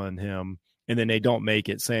pressure on him and then they don't make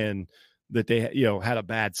it, saying that they, had a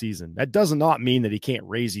bad season. That does not mean that he can't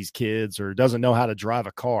raise these kids or doesn't know how to drive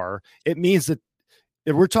a car. It means that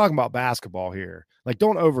if we're talking about basketball here, like,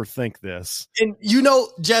 don't overthink this. And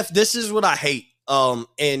Jeff, this is what I hate.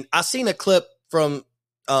 And I seen a clip from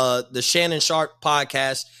the Shannon Sharp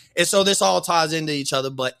podcast, and so this all ties into each other,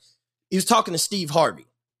 but he was talking to Steve Harvey.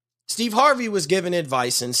 Steve Harvey was giving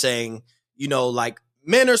advice and saying, like,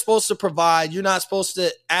 men are supposed to provide. You're not supposed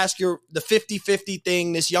to ask the 50-50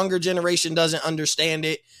 thing. This younger generation doesn't understand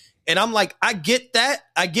it. And I'm like, I get that.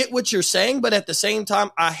 I get what you're saying, but at the same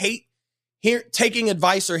time, I hate taking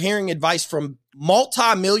advice or hearing advice from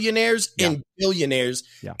multi-millionaires and billionaires.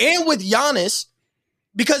 Yeah. And with Giannis,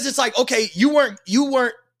 because it's like, okay, you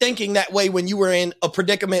weren't thinking that way when you were in a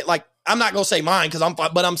predicament. Like, I'm not going to say mine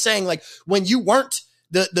but I'm saying, like, when you weren't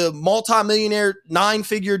the multi-millionaire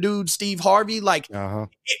 9-figure dude, Steve Harvey, like,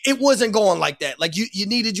 it wasn't going like that. Like, you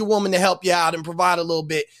needed your woman to help you out and provide a little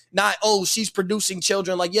bit. Not, oh, she's producing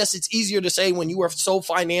children. Like, yes, it's easier to say when you are so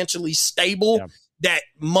financially stable that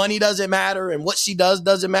money doesn't matter and what she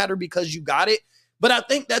doesn't matter because you got it. But I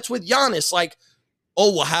think that's with Giannis. Like,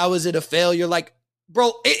 oh, well, how is it a failure? Like,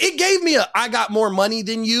 bro, it gave me I got more money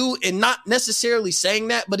than you, and not necessarily saying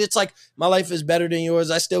that, but it's like, my life is better than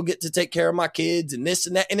yours. I still get to take care of my kids and this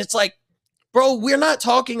and that. And it's like, bro, we're not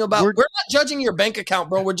talking about, we're not judging your bank account,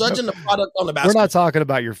 bro. We're judging the product on the basketball. We're not talking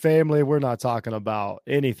about your family. We're not talking about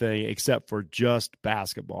anything except for just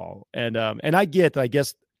basketball. And I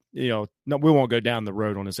guess, no, we won't go down the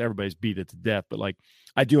road on this. Everybody's beat it to death, but like,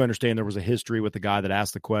 I do understand there was a history with the guy that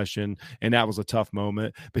asked the question, and that was a tough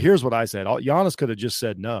moment. But here's what I said: Giannis could have just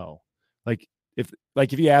said no. Like if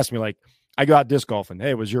you asked me, like, I go out disc golfing,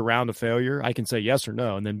 hey, was your round a failure? I can say yes or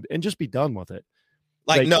no, and just be done with it.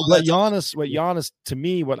 Like no, what Giannis to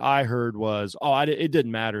me, what I heard was, it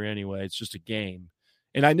didn't matter anyway. It's just a game,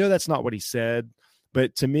 and I know that's not what he said.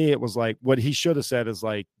 But to me, it was like, what he should have said is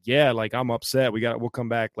like, yeah, like, I'm upset. We'll come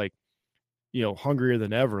back, like, hungrier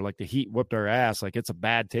than ever. Like, the Heat whipped our ass. Like, it's a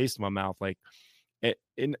bad taste in my mouth. Like,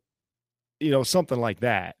 something like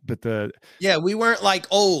that. But we weren't like,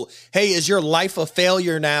 oh, hey, is your life a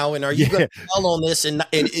failure now? And are you going to dwell on this? And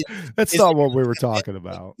that's not what we were talking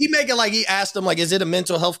about. He make it like he asked him, like, is it a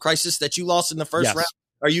mental health crisis that you lost in the first round?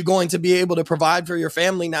 Are you going to be able to provide for your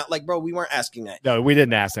family now? Like, bro, we weren't asking that. No, we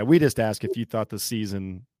didn't ask that. We just asked if you thought the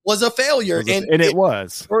season was a failure. And it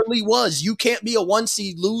was. Early was. You can't be a 1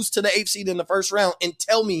 seed, lose to the 8th seed in the first round, and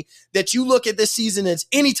tell me that you look at this season as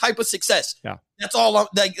any type of success. Yeah. That's all I'm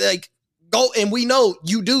like go. And we know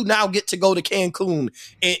you do now get to go to Cancun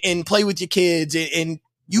and play with your kids and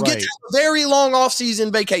you get to have a very long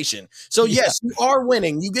off-season vacation. So yes, you are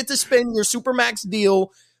winning. You get to spend your Supermax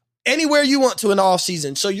deal anywhere you want to in the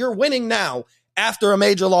offseason. So you're winning now after a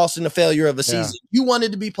major loss and a failure of a season. You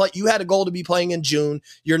wanted to be you had a goal to be playing in June.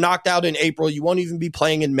 You're knocked out in April. You won't even be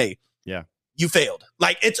playing in May. Yeah. You failed.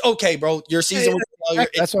 Like, it's okay, bro. Your season was a failure.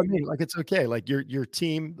 That's what I mean. Like, it's okay. Like, your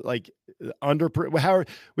team, like, we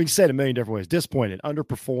can say it a million different ways. Disappointed,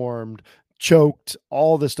 underperformed, choked,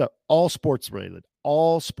 all this stuff, all sports related.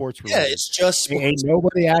 Yeah, it's just sports. Ain't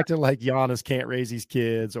nobody acting like Giannis can't raise his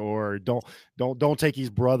kids, or don't take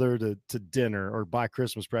his brother to dinner or buy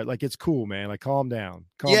Christmas present. Like, it's cool, man. Like, calm down.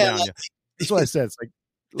 Like, that's what I said. It's like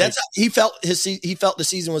he felt the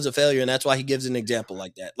season was a failure, and that's why he gives an example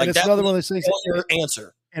like that. Like, that's another one of those things. Your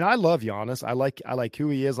answer. And I love Giannis. I like who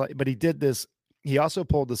he is. Like, but he did this. He also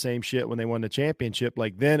pulled the same shit when they won the championship.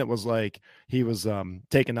 Like, then it was like he was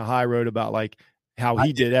taking the high road about, like, how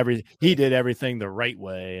he did everything the right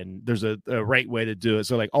way, and there's a right way to do it.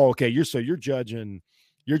 So, like, oh, okay, you're judging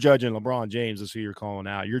LeBron James is who you're calling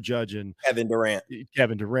out. You're judging Kevin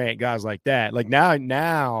Durant, guys like that. Like,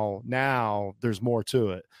 now there's more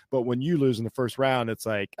to it. But when you lose in the first round, it's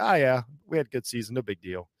like, oh yeah, we had a good season, no big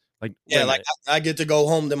deal. Like, yeah, like, I get to go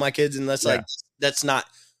home to my kids, and that's like, that's not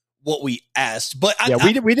what we asked. But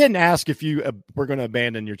we didn't ask if you were going to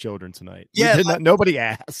abandon your children tonight. Nobody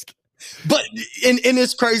asked. But and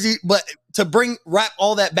it's crazy. But to wrap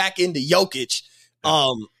all that back into Jokic,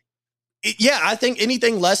 I think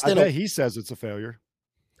anything less than he says it's a failure.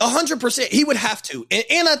 100%. He would have to.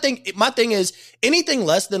 And I think my thing is anything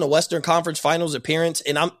less than a Western Conference Finals appearance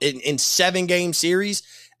and I'm in 7-game series,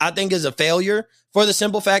 I think is a failure for the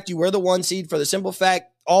simple fact you were the 1 seed, for the simple fact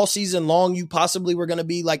all season long, you possibly were going to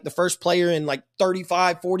be like the first player in like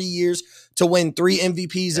 35, 40 years to win 3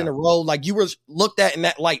 MVPs in a row. Like you were looked at in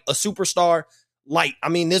that light, a superstar light. I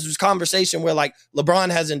mean, this was conversation where like LeBron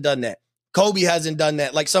hasn't done that. Kobe hasn't done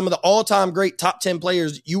that. Like some of the all-time great top 10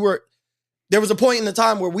 players, there was a point in the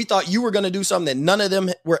time where we thought you were going to do something that none of them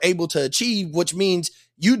were able to achieve, which means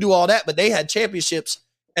you do all that, but they had championships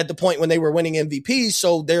at the point when they were winning MVPs.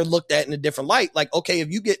 So they're looked at in a different light. Like, okay, if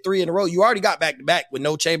you get 3 in a row, you already got back-to-back with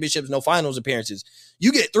no championships, no finals appearances.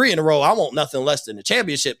 You get 3 in a row, I want nothing less than a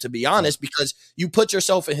championship, to be honest, because you put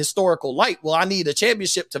yourself in historical light. Well, I need a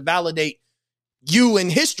championship to validate you in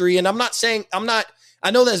history. And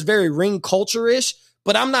I know that's very ring culture-ish,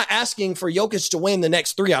 but I'm not asking for Jokic to win the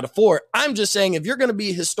next 3 out of 4. I'm just saying if you're going to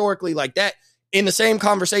be historically like that, in the same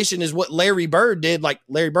conversation as what Larry Bird did, like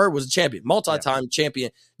Larry Bird was a champion, multi-time champion.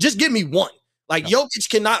 Just give me 1. Like Jokic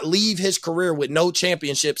cannot leave his career with no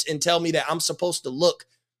championships and tell me that I'm supposed to look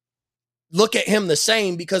at him the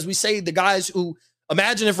same, because we say the guys who,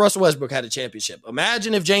 imagine if Russell Westbrook had a championship.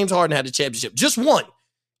 Imagine if James Harden had a championship. Just 1.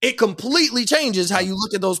 It completely changes how you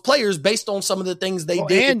look at those players based on some of the things they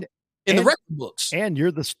did in the record books. And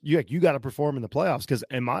you got to perform in the playoffs, because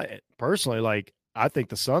personally, like I think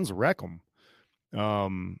the Suns wreck them.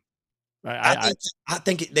 I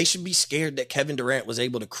think they should be scared that Kevin Durant was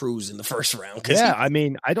able to cruise in the first round. Yeah, I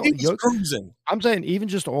don't. He was cruising. I'm saying even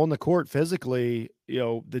just on the court physically,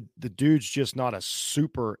 the dude's just not a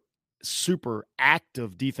super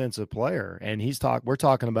active defensive player, and we're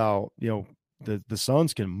talking about the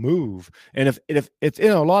Suns can move, and if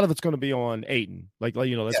a lot of it's going to be on Ayton,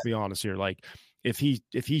 let's be honest here, like. If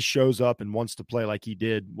he shows up and wants to play like he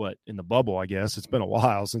did in the bubble, I guess it's been a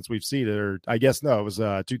while since we've seen it, or I guess no, it was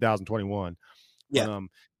 2021. Yeah.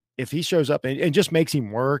 If he shows up and just makes him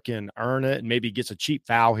work and earn it, and maybe gets a cheap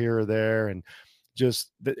foul here or there, and just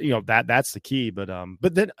that's the key. But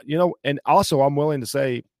then and also I'm willing to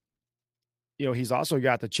say, he's also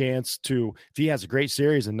got the chance to, if he has a great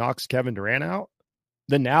series and knocks Kevin Durant out,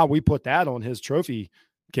 then now we put that on his trophy.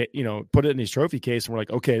 Put it in his trophy case, and we're like,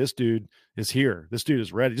 okay, this dude is here. This dude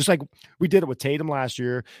is ready. Just like we did it with Tatum last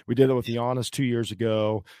year. We did it with Giannis 2 years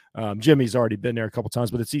ago. Jimmy's already been there a couple times,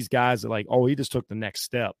 but it's these guys that like, oh, he just took the next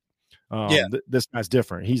step. This guy's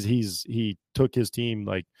different. He took his team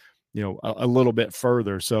like, a little bit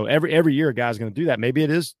further. So every year a guy's going to do that. Maybe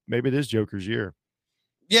it is Joker's year.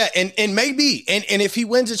 Yeah. And maybe, and if he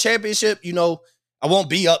wins a championship, I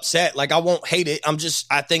won't be upset. Like, I won't hate it.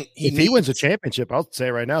 I think if he wins a championship, I'll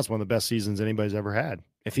say right now, it's one of the best seasons anybody's ever had.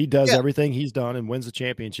 If he does everything he's done and wins the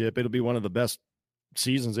championship, it'll be one of the best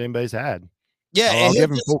seasons anybody's had. Yeah. I'll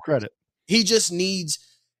give him full credit. He just needs,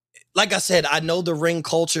 like I said, I know the ring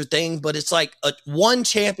culture thing, but it's like one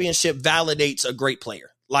championship validates a great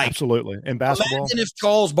player. Like, absolutely. In basketball. Imagine if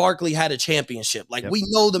Charles Barkley had a championship. Like, we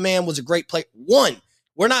know the man was a great player.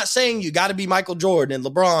 We're not saying you got to be Michael Jordan and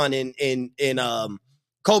LeBron and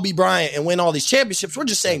Kobe Bryant and win all these championships. We're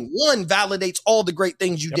just saying 1 validates all the great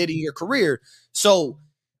things you did in your career. So,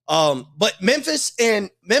 but Memphis and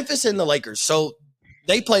the Lakers. So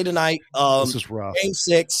they play tonight. This is rough. Game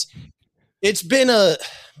 6.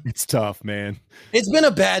 It's tough, man. It's been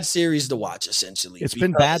a bad series to watch, essentially. It's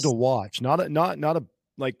been bad to watch. Not a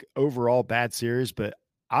like overall bad series, but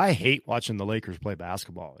I hate watching the Lakers play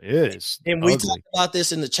basketball. It is. And we talked about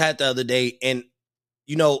this in the chat the other day. And,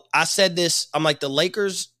 I said this, I'm like, the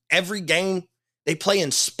Lakers, every game, they play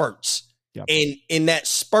in spurts. Yep. And in that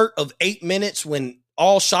spurt of 8 minutes when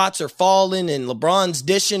all shots are falling and LeBron's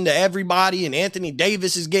dishing to everybody and Anthony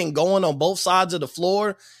Davis is getting going on both sides of the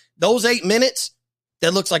floor, those 8 minutes,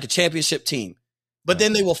 that looks like a championship team. But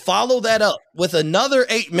then they will follow that up with another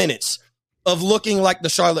 8 minutes of looking like the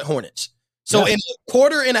Charlotte Hornets. So in a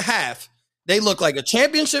quarter and a half, they look like a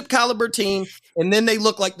championship caliber team, and then they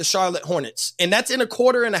look like the Charlotte Hornets. And that's in a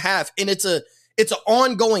quarter and a half, and it's an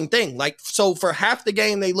ongoing thing. Like, so for half the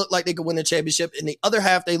game, they look like they could win the championship, and the other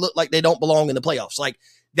half, they look like they don't belong in the playoffs. Like,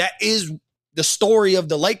 that is the story of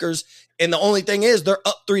the Lakers. And the only thing is they're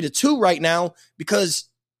up 3-2 right now because,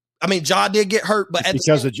 Ja did get hurt, but it's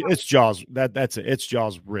Ja's. That's it. It's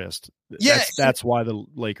Ja's wrist. Yeah, that's why the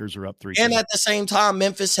Lakers are up 3-2. And at the same time,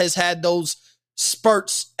 Memphis has had those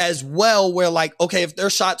spurts as well, where like, okay, if their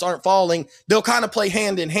shots aren't falling, they'll kind of play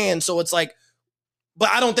hand in hand. So it's like, but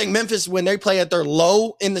I don't think Memphis, when they play at their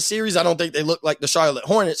low in the series, I don't think they look like the Charlotte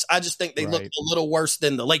Hornets. I just think they look a little worse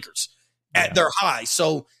than the Lakers at their high.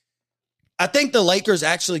 So I think the Lakers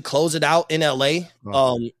actually close it out in LA.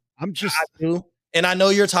 And I know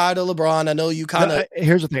you're tired of LeBron. I know you kind of.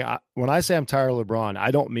 Here's the thing. When I say I'm tired of LeBron,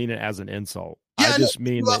 I don't mean it as an insult. Yeah, I just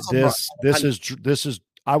mean that this is.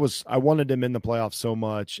 I wanted him in the playoffs so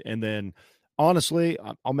much, and then honestly,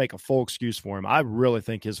 I'll make a full excuse for him. I really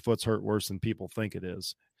think his foot's hurt worse than people think it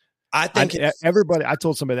is. I think everybody. I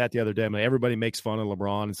told somebody that the other day. Everybody makes fun of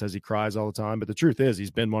LeBron and says he cries all the time, but the truth is,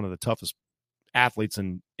 he's been one of the toughest athletes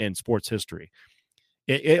in sports history.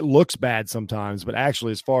 It looks bad sometimes, but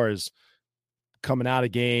actually, as far as coming out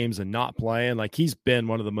of games and not playing, like, he's been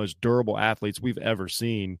one of the most durable athletes we've ever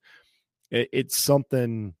seen. It's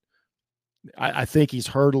something. I think he's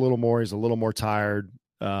hurt a little more. He's a little more tired.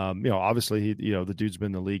 Obviously, the dude's been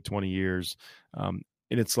in the league 20 years. And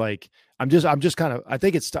it's like, I'm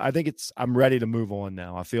ready to move on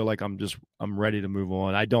now. I feel like I'm ready to move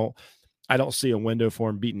on. I don't see a window for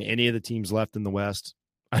him beating any of the teams left in the West.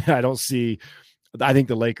 I think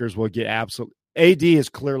the Lakers will get absolutely. AD is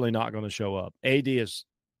clearly not going to show up. AD is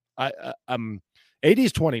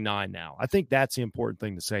 29 now. I think that's the important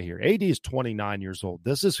thing to say here. AD is 29 years old.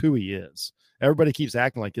 This is who he is. Everybody keeps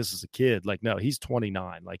acting like this is a kid. Like, no, he's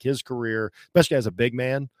 29. Like, his career, especially as a big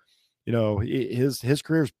man, his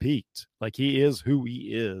career's peaked. Like, he is who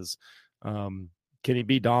he is. Can he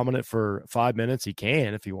be dominant for 5 minutes? He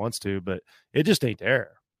can if he wants to, but it just ain't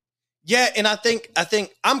there. Yeah, and I think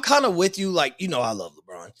I'm kind of with you. Like, I love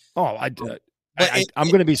LeBron. Oh, I'm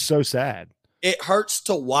going to be so sad. It hurts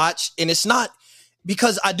to watch, and it's not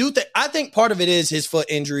because I think part of it is his foot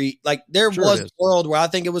injury. Like, there was a world where I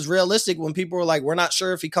think it was realistic when people were like, we're not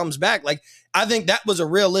sure if he comes back. Like, I think that was a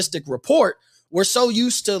realistic report. We're so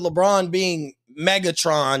used to LeBron being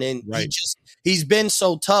Megatron, and he's been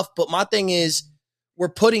so tough. But my thing is, we're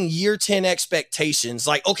putting year 10 expectations.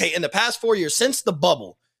 Like, okay, in the past 4 years since the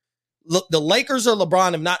bubble, look, the Lakers or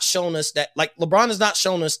LeBron have not shown us that. Like, LeBron has not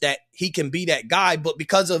shown us that he can be that guy, but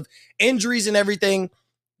because of injuries and everything,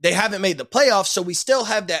 they haven't made the playoffs. So we still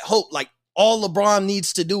have that hope. Like, all LeBron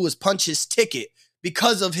needs to do is punch his ticket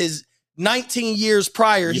because of his 19 years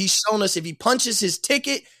prior. He's shown us if he punches his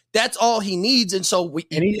ticket, that's all he needs. And so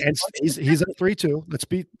he's at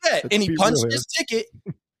 3-2. And he punched his ticket.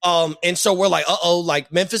 And so we're like,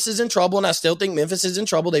 like, Memphis is in trouble. And I still think Memphis is in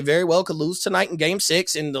trouble. They very well could lose tonight in game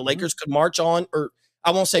 6, and the Lakers could march on, or I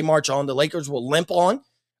won't say march on. The Lakers will limp on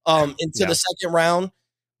into the second round.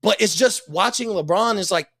 But it's just watching LeBron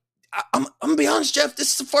is like, I'm gonna be honest, Jeff,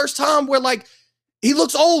 this is the first time where, like, he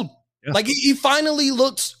looks old. Yeah. Like, he finally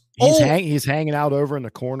looks old. He's hanging out over in the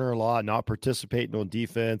corner a lot, not participating on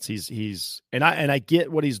defense. And I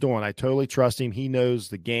get what he's doing. I totally trust him. He knows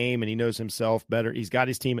the game and he knows himself better. He's got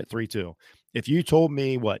his team at 3-2. If you told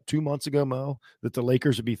me 2 months ago, Mo, that the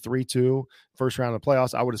Lakers would be 3-2 first round of the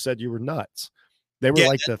playoffs, I would have said you were nuts. They were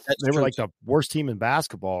the worst team in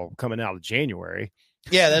basketball coming out of January.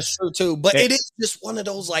 Yeah, that's true too. But it is just one of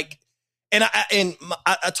those, like, and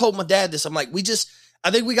I told my dad this. I'm like, I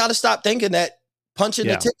think we got to stop thinking that punching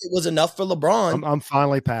the ticket was enough for LeBron. I'm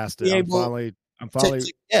finally past it. I'm finally.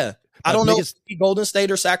 I don't know if it's Golden State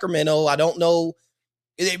or Sacramento. I don't know.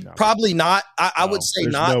 Probably not. I would say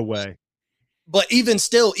not. No way. But even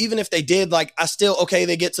still, even if they did, like,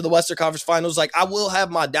 they get to the Western Conference Finals. Like, I will have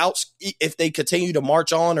my doubts if they continue to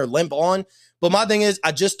march on or limp on. But my thing is,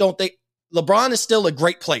 I just don't think LeBron is still a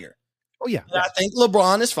great player. Oh, yeah. I think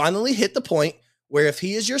LeBron has finally hit the point where if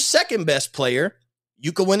he is your second best player,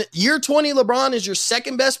 you can win it. Year 20, LeBron is your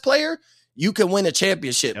second best player, you can win a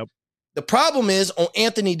championship. Yep. The problem is, on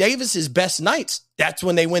Anthony Davis's best nights, that's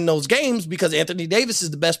when they win those games, because Anthony Davis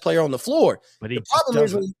is the best player on the floor. But the problem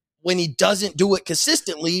is when he doesn't do it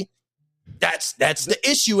consistently, that's the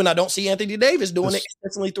issue. And I don't see Anthony Davis doing it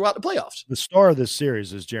consistently throughout the playoffs. The star of this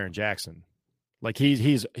series is Jaren Jackson. Like,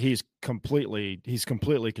 he's completely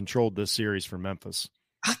controlled this series for Memphis.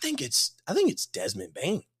 I think it's Desmond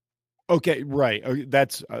Bane. Okay, right.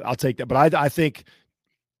 I'll take that. But I think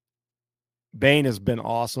Bane has been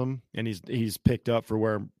awesome, and he's picked up for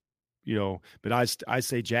where, but I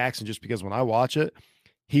say Jackson just because when I watch it,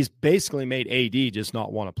 he's basically made AD just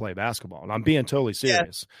not want to play basketball. And I'm being totally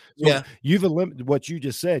serious. Yeah. So you've what you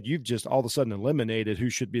just said. You've just all of a sudden eliminated who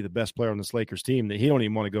should be the best player on this Lakers team, that he don't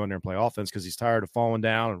even want to go in there and play offense because he's tired of falling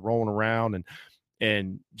down and rolling around,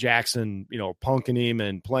 and Jackson, punking him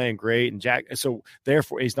and playing great. And so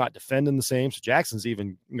therefore he's not defending the same. So Jackson's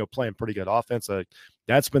even, playing pretty good offense.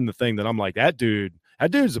 That's been the thing that I'm like, that dude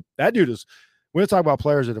is, we're talking about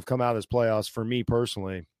players that have come out of this playoffs, for me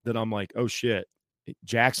personally, that I'm like, oh shit,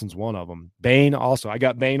 Jackson's one of them. Bane also. I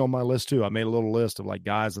got Bane on my list too. I made a little list of, like,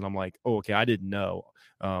 guys that I'm like, oh, okay, I didn't know.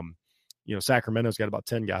 Sacramento's got about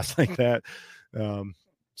 10 guys like that.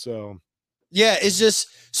 So Yeah, it's just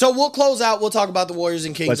so we'll close out. We'll talk about the Warriors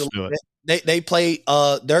and Kings Let's a do little it. bit. They play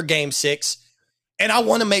their game 6, and I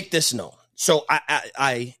want to make this known. So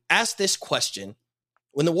I asked this question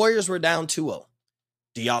when the Warriors were down 2-0.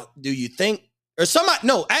 Do you think or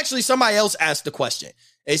somebody else asked the question.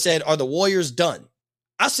 They said, "Are the Warriors done?"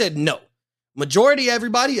 I said no. Majority of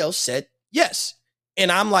everybody else said yes.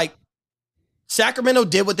 And I'm like, Sacramento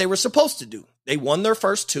did what they were supposed to do. They won their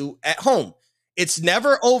first 2 at home. It's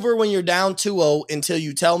never over when you're down 2-0 until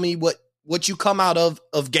you tell me what you come out of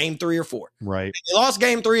game 3 or 4. Right. They lost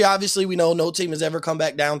game 3. Obviously, we know no team has ever come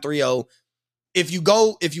back down 3-0. If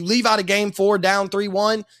you leave out of game 4 down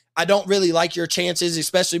 3-1, I don't really like your chances,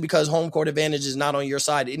 especially because home court advantage is not on your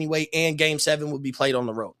side anyway, and game 7 would be played on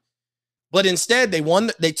the road. But instead,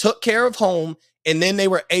 they took care of home, and then they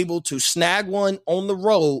were able to snag one on the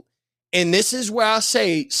road. And this is where I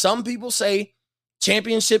say, some people say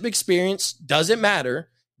championship experience doesn't matter.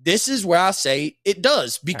 This is where I say it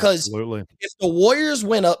does. Because Absolutely. if the Warriors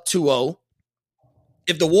went up 2-0,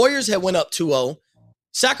 if the Warriors had went up 2-0,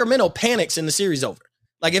 Sacramento panics and the series over.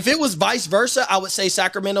 Like if it was vice versa, I would say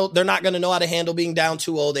Sacramento, they're not going to know how to handle being down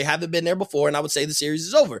 2-0. They haven't been there before, and I would say the series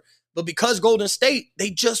is over. But because Golden State,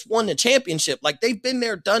 they just won the championship. Like they've been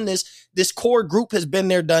there, done this. This core group has been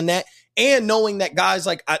there, done that. And knowing that guys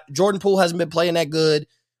like Jordan Poole hasn't been playing that good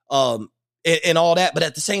and all that. But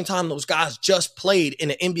at the same time, those guys just played in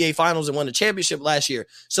the NBA Finals and won the championship last year.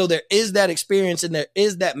 So there is that experience and there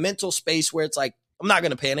is that mental space where it's like, I'm not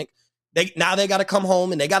going to panic. Now they got to come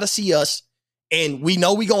home and they got to see us. And we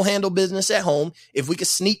know we going to handle business at home. If we could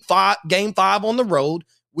sneak game 5 on the road,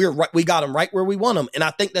 we got them right where we want them. And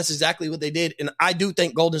I think that's exactly what they did. And I do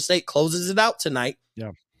think Golden State closes it out tonight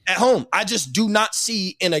at home. I just do not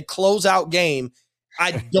see in a closeout game,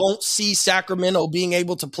 I don't see Sacramento being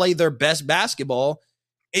able to play their best basketball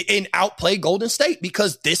and outplay Golden State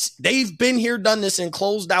because they've been here, done this, and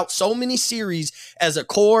closed out so many series as a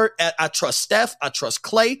core. I trust Steph. I trust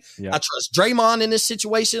Clay. I trust Draymond in this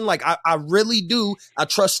situation. Like I really do. I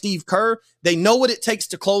trust Steve Kerr. They know what it takes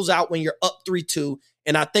to close out when you're up 3-2.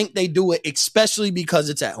 And I think they do it, especially because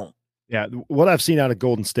it's at home. Yeah. What I've seen out of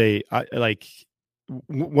Golden State,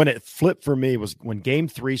 when it flipped for me was when game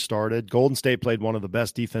 3 started, Golden State played one of the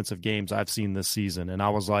best defensive games I've seen this season. And I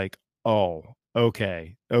was like, oh,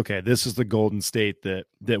 okay. This is the Golden State that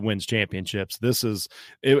wins championships.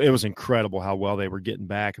 It was incredible how well they were getting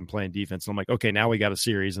back and playing defense. And I'm like, okay, now we got a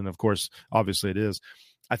series. And of course, obviously it is.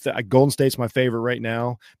 Golden State's my favorite right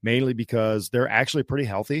now, mainly because they're actually pretty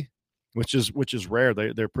healthy, which is rare.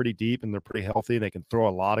 They're pretty deep and they're pretty healthy. They can throw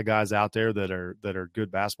a lot of guys out there that are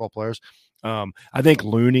good basketball players. I think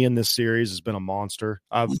Looney in this series has been a monster.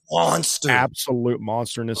 Absolute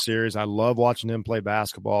monster in this series. I love watching him play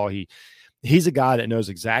basketball. He's a guy that knows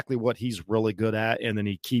exactly what he's really good at, and then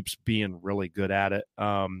he keeps being really good at it.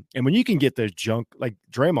 And when you can get those junk, like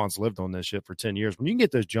Draymond's lived on this shit for 10 years, when you can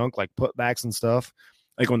get those junk like putbacks and stuff,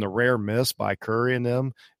 like on the rare miss by Curry and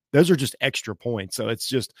them, those are just extra points. So it's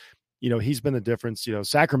just, he's been the difference.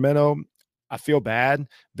 Sacramento, I feel bad.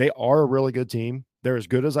 They are a really good team. They're as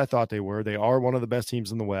good as I thought they were. They are one of the best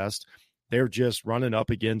teams in the West. They're just running up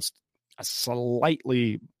against a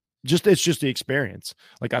slightly it's just the experience.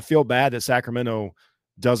 Like I feel bad that Sacramento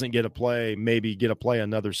doesn't get a play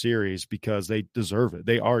another series because they deserve it.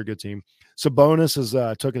 They are a good team. Sabonis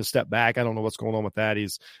has took a step back. I don't know what's going on with that. I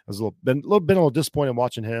was a little disappointed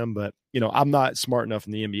watching him, but I'm not smart enough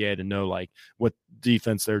in the NBA to know like what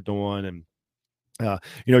defense they're doing. And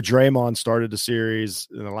Draymond started the series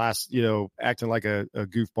in the last, acting like a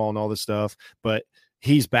goofball and all this stuff, but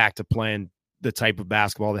he's back to playing the type of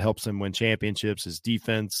basketball that helps him win championships, his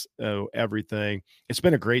defense, everything. It's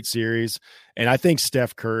been a great series. And I think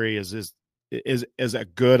Steph Curry is as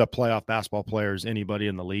good a playoff basketball player as anybody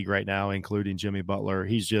in the league right now, including Jimmy Butler.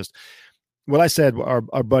 He's just what I said, our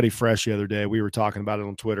buddy Fresh the other day, we were talking about it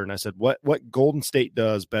on Twitter. And I said, what Golden State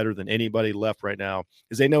does better than anybody left right now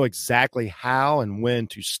is they know exactly how and when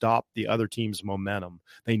to stop the other team's momentum.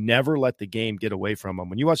 They never let the game get away from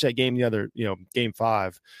them. When you watch that game, game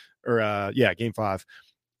 5, game 5,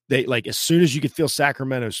 they like as soon as you could feel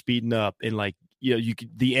Sacramento speeding up and like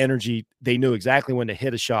the energy, they knew exactly when to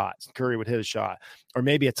hit a shot. Curry would hit a shot, or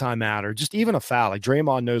maybe a timeout, or just even a foul. Like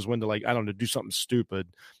Draymond knows when to do something stupid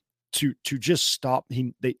to just stop.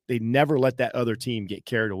 They never let that other team get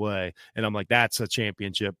carried away. And I'm like, that's a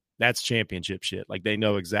championship. That's championship shit. Like they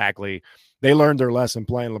know exactly. They learned their lesson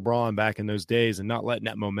playing LeBron back in those days and not letting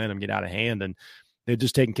that momentum get out of hand. And they're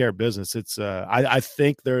just taking care of business. It's I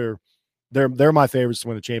think they're my favorites to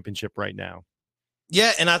win the championship right now.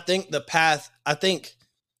 Yeah, and I think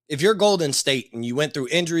if you're Golden State and you went through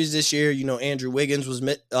injuries this year, Andrew Wiggins was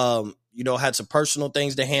had some personal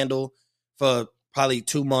things to handle for probably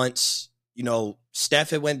 2 months. Steph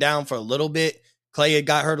had went down for a little bit. Clay had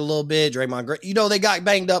got hurt a little bit. Draymond Green, they got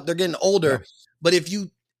banged up. They're getting older. Yeah. But if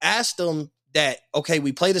you ask them that, okay,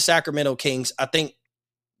 we play the Sacramento Kings, I think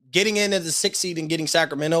getting into the 6th seed and getting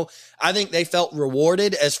Sacramento, I think they felt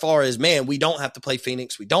rewarded as far as, man, we don't have to play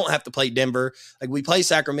Phoenix. We don't have to play Denver. Like, we play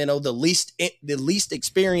Sacramento, the least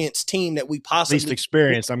experienced team that we possibly least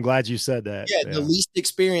experienced. I'm glad you said that. Yeah, the least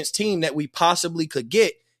experienced team that we possibly could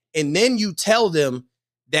get. And then you tell them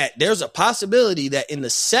that there's a possibility that in the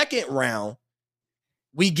second round,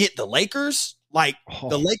 we get the Lakers. Like,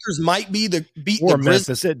 the Lakers might be beat or the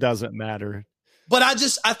Memphis. It doesn't matter. But I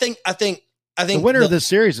think the winner of this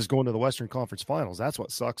series is going to the Western Conference Finals. That's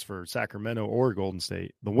what sucks for Sacramento or Golden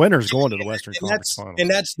State. The winner's going to the Western Conference Finals. And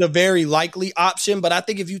that's the very likely option. But I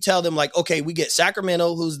think if you tell them, like, okay, we get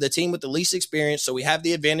Sacramento, who's the team with the least experience, so we have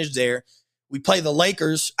the advantage there. We play the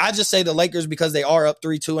Lakers. I just say the Lakers because they are up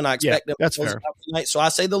 3-2, and I expect them to close out tonight. So I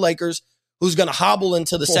say the Lakers, who's going to hobble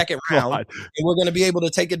into the second round, and we're going to be able to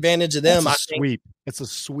take advantage of them. Sweep. It's a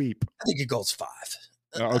sweep. I think it goes 5.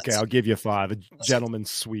 Okay, I'll give you 5. A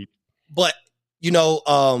gentleman's sweep. But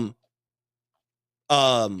God,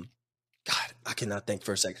 I cannot think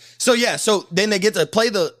for a second. So then they get to play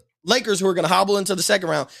the Lakers, who are going to hobble into the second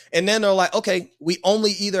round, and then they're like, okay, we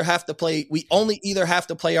only either have to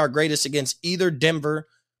play our greatest against either Denver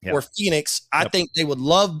or Phoenix. I think they would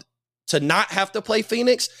love to not have to play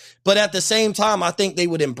Phoenix, but at the same time, I think they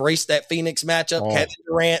would embrace that Phoenix matchup. Kevin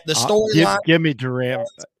Durant, the storyline. Give me Durant.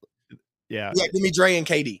 Yeah, give me Dre and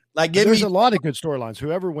KD. Like, there's a lot of good storylines.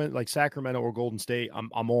 Whoever went, like Sacramento or Golden State,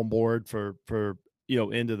 I'm on board for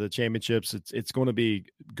into the championships. It's going to be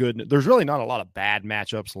good. There's really not a lot of bad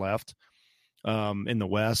matchups left in the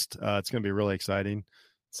West. It's going to be really exciting.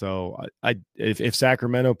 So if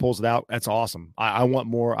Sacramento pulls it out, that's awesome. I want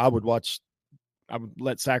more. I would let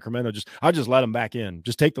Sacramento I'd just let them back in.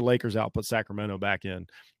 Just take the Lakers out, put Sacramento back in.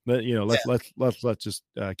 But let's just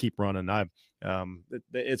keep running.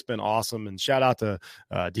 It's been awesome, and shout out to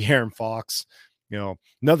De'Aaron Fox.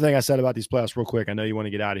 Another thing I said about these playoffs real quick, I know you want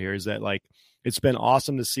to get out of here, is that, like, it's been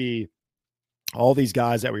awesome to see all these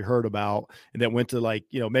guys that we heard about and that went to, like,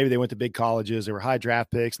 maybe they went to big colleges, they were high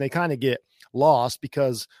draft picks, and they kind of get lost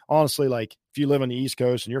because, honestly, like, if you live on the East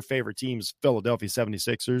Coast and your favorite team is Philadelphia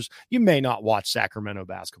 76ers, you may not watch Sacramento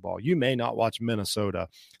basketball. You may not watch Minnesota.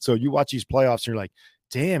 So you watch these playoffs and you're like,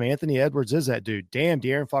 damn, Anthony Edwards is that dude. Damn,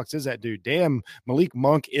 De'Aaron Fox is that dude. Damn, Malik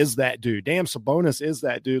Monk is that dude. Damn, Sabonis is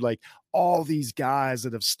that dude. Like, all these guys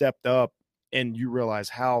that have stepped up, and you realize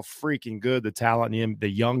how freaking good the talent in the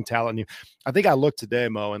young talent in I think I looked today,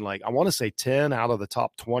 Mo, and, like, I want to say 10 out of the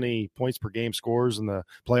top 20 points per game scorers in the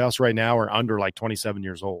playoffs right now are under, like, 27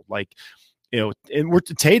 years old. Like, and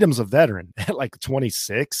Tatum's a veteran at, like,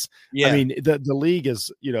 26. Yeah. I mean, the league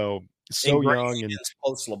is, so young, and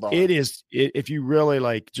post LeBron. It is. If you really,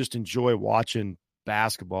 like, just enjoy watching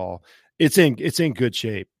basketball, it's in good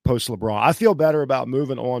shape post LeBron. I feel better about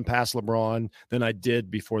moving on past LeBron than I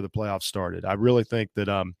did before the playoffs started. I really think that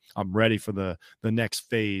I'm ready for the next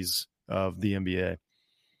phase of the NBA.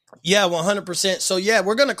 Yeah, 100%. So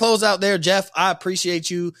we're going to close out there. Jeff, I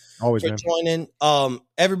appreciate you always for joining.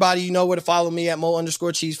 Everybody, you know where to follow me at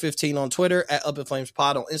Mo_Cheese15 on Twitter, at Up in Flames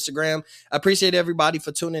Pod on Instagram. I appreciate everybody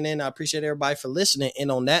for tuning in. I appreciate everybody for listening.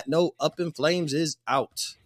 And on that note, Up in Flames is out.